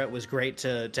and Sarah. It was great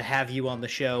to have you on the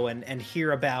show and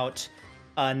hear about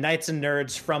Knights and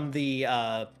Nerds from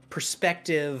the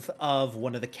perspective of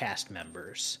one of the cast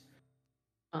members.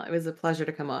 It was a pleasure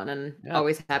to come on, and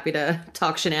always happy to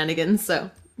talk shenanigans.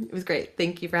 So it was great.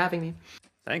 Thank you for having me.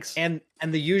 Thanks. And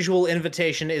the usual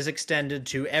invitation is extended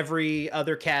to every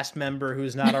other cast member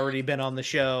who's not already been on the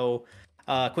show.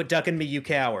 Quit ducking me, you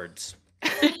cowards.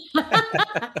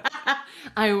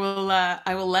 I will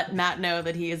let Matt know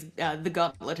that he is the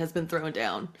gauntlet has been thrown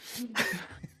down.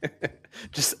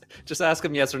 just ask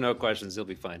him yes or no questions. He'll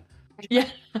be fine. Yeah.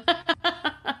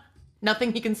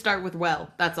 Nothing he can start with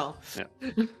well. That's all. Yeah.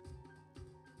 I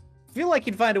feel like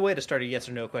you'd find a way to start a yes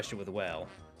or no question with well.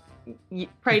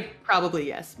 Probably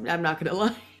yes. I'm not gonna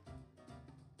lie.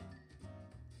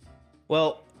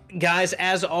 Well, guys,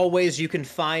 as always, you can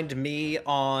find me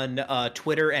on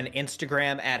Twitter and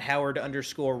Instagram at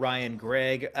Howard_Ryan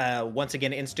Gregg. Once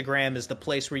again, Instagram is the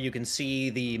place where you can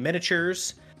see the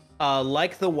miniatures,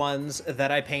 like the ones that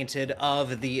I painted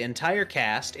of the entire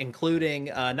cast, including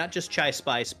not just Chai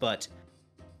Spice, but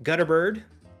Gutterbird,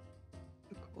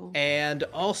 cool. And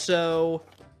also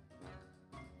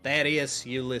Thaddeus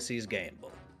Ulysses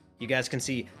Gamble. You guys can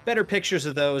see better pictures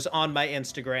of those on my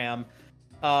Instagram.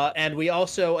 And we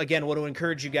also, again, want to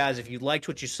encourage you guys, if you liked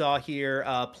what you saw here,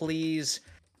 please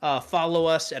follow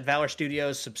us at Valor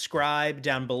Studios, subscribe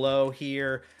down below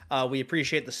here. We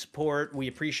appreciate the support. We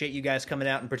appreciate you guys coming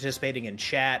out and participating in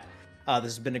chat. This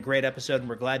has been a great episode, and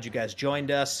we're glad you guys joined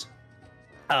us.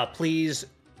 Please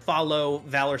follow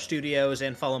Valor Studios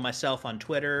and follow myself on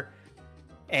Twitter.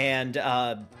 And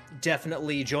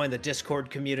definitely join the Discord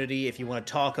community if you want to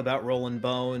talk about Rollin'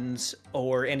 Bones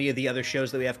or any of the other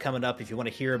shows that we have coming up. If you want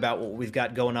to hear about what we've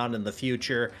got going on in the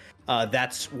future,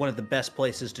 that's one of the best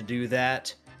places to do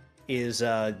that, is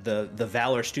the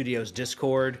Valor Studios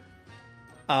Discord.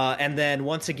 And then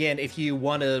once again, if you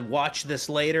want to watch this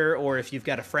later, or if you've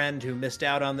got a friend who missed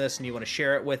out on this and you want to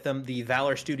share it with them, the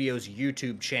Valor Studios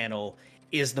YouTube channel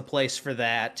is the place for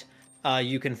that.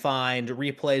 You can find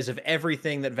replays of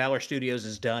everything that Valor Studios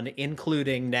has done,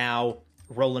 including now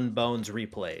Rollin' Bones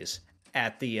replays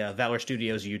at the Valor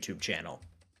Studios YouTube channel.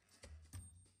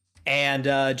 And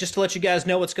just to let you guys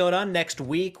know what's going on, next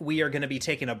week we are going to be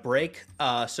taking a break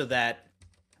so that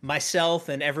myself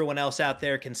and everyone else out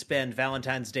there can spend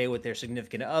Valentine's Day with their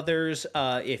significant others.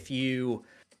 If you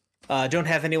don't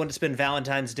have anyone to spend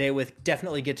Valentine's Day with,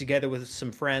 definitely get together with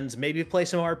some friends, maybe play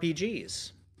some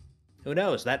RPGs. Who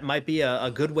knows? That might be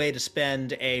a good way to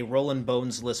spend a Rollin'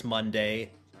 Bones-less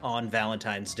Monday on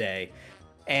Valentine's Day.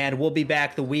 And we'll be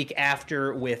back the week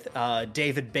after with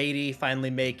David Beatty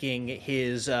finally making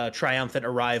his triumphant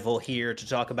arrival here to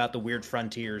talk about the Weird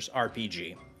Frontiers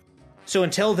RPG. So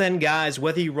until then, guys,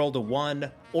 whether you rolled a 1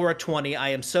 or a 20, I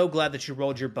am so glad that you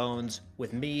rolled your bones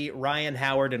with me, Ryan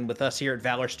Howard, and with us here at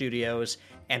Valor Studios,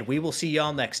 and we will see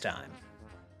y'all next time.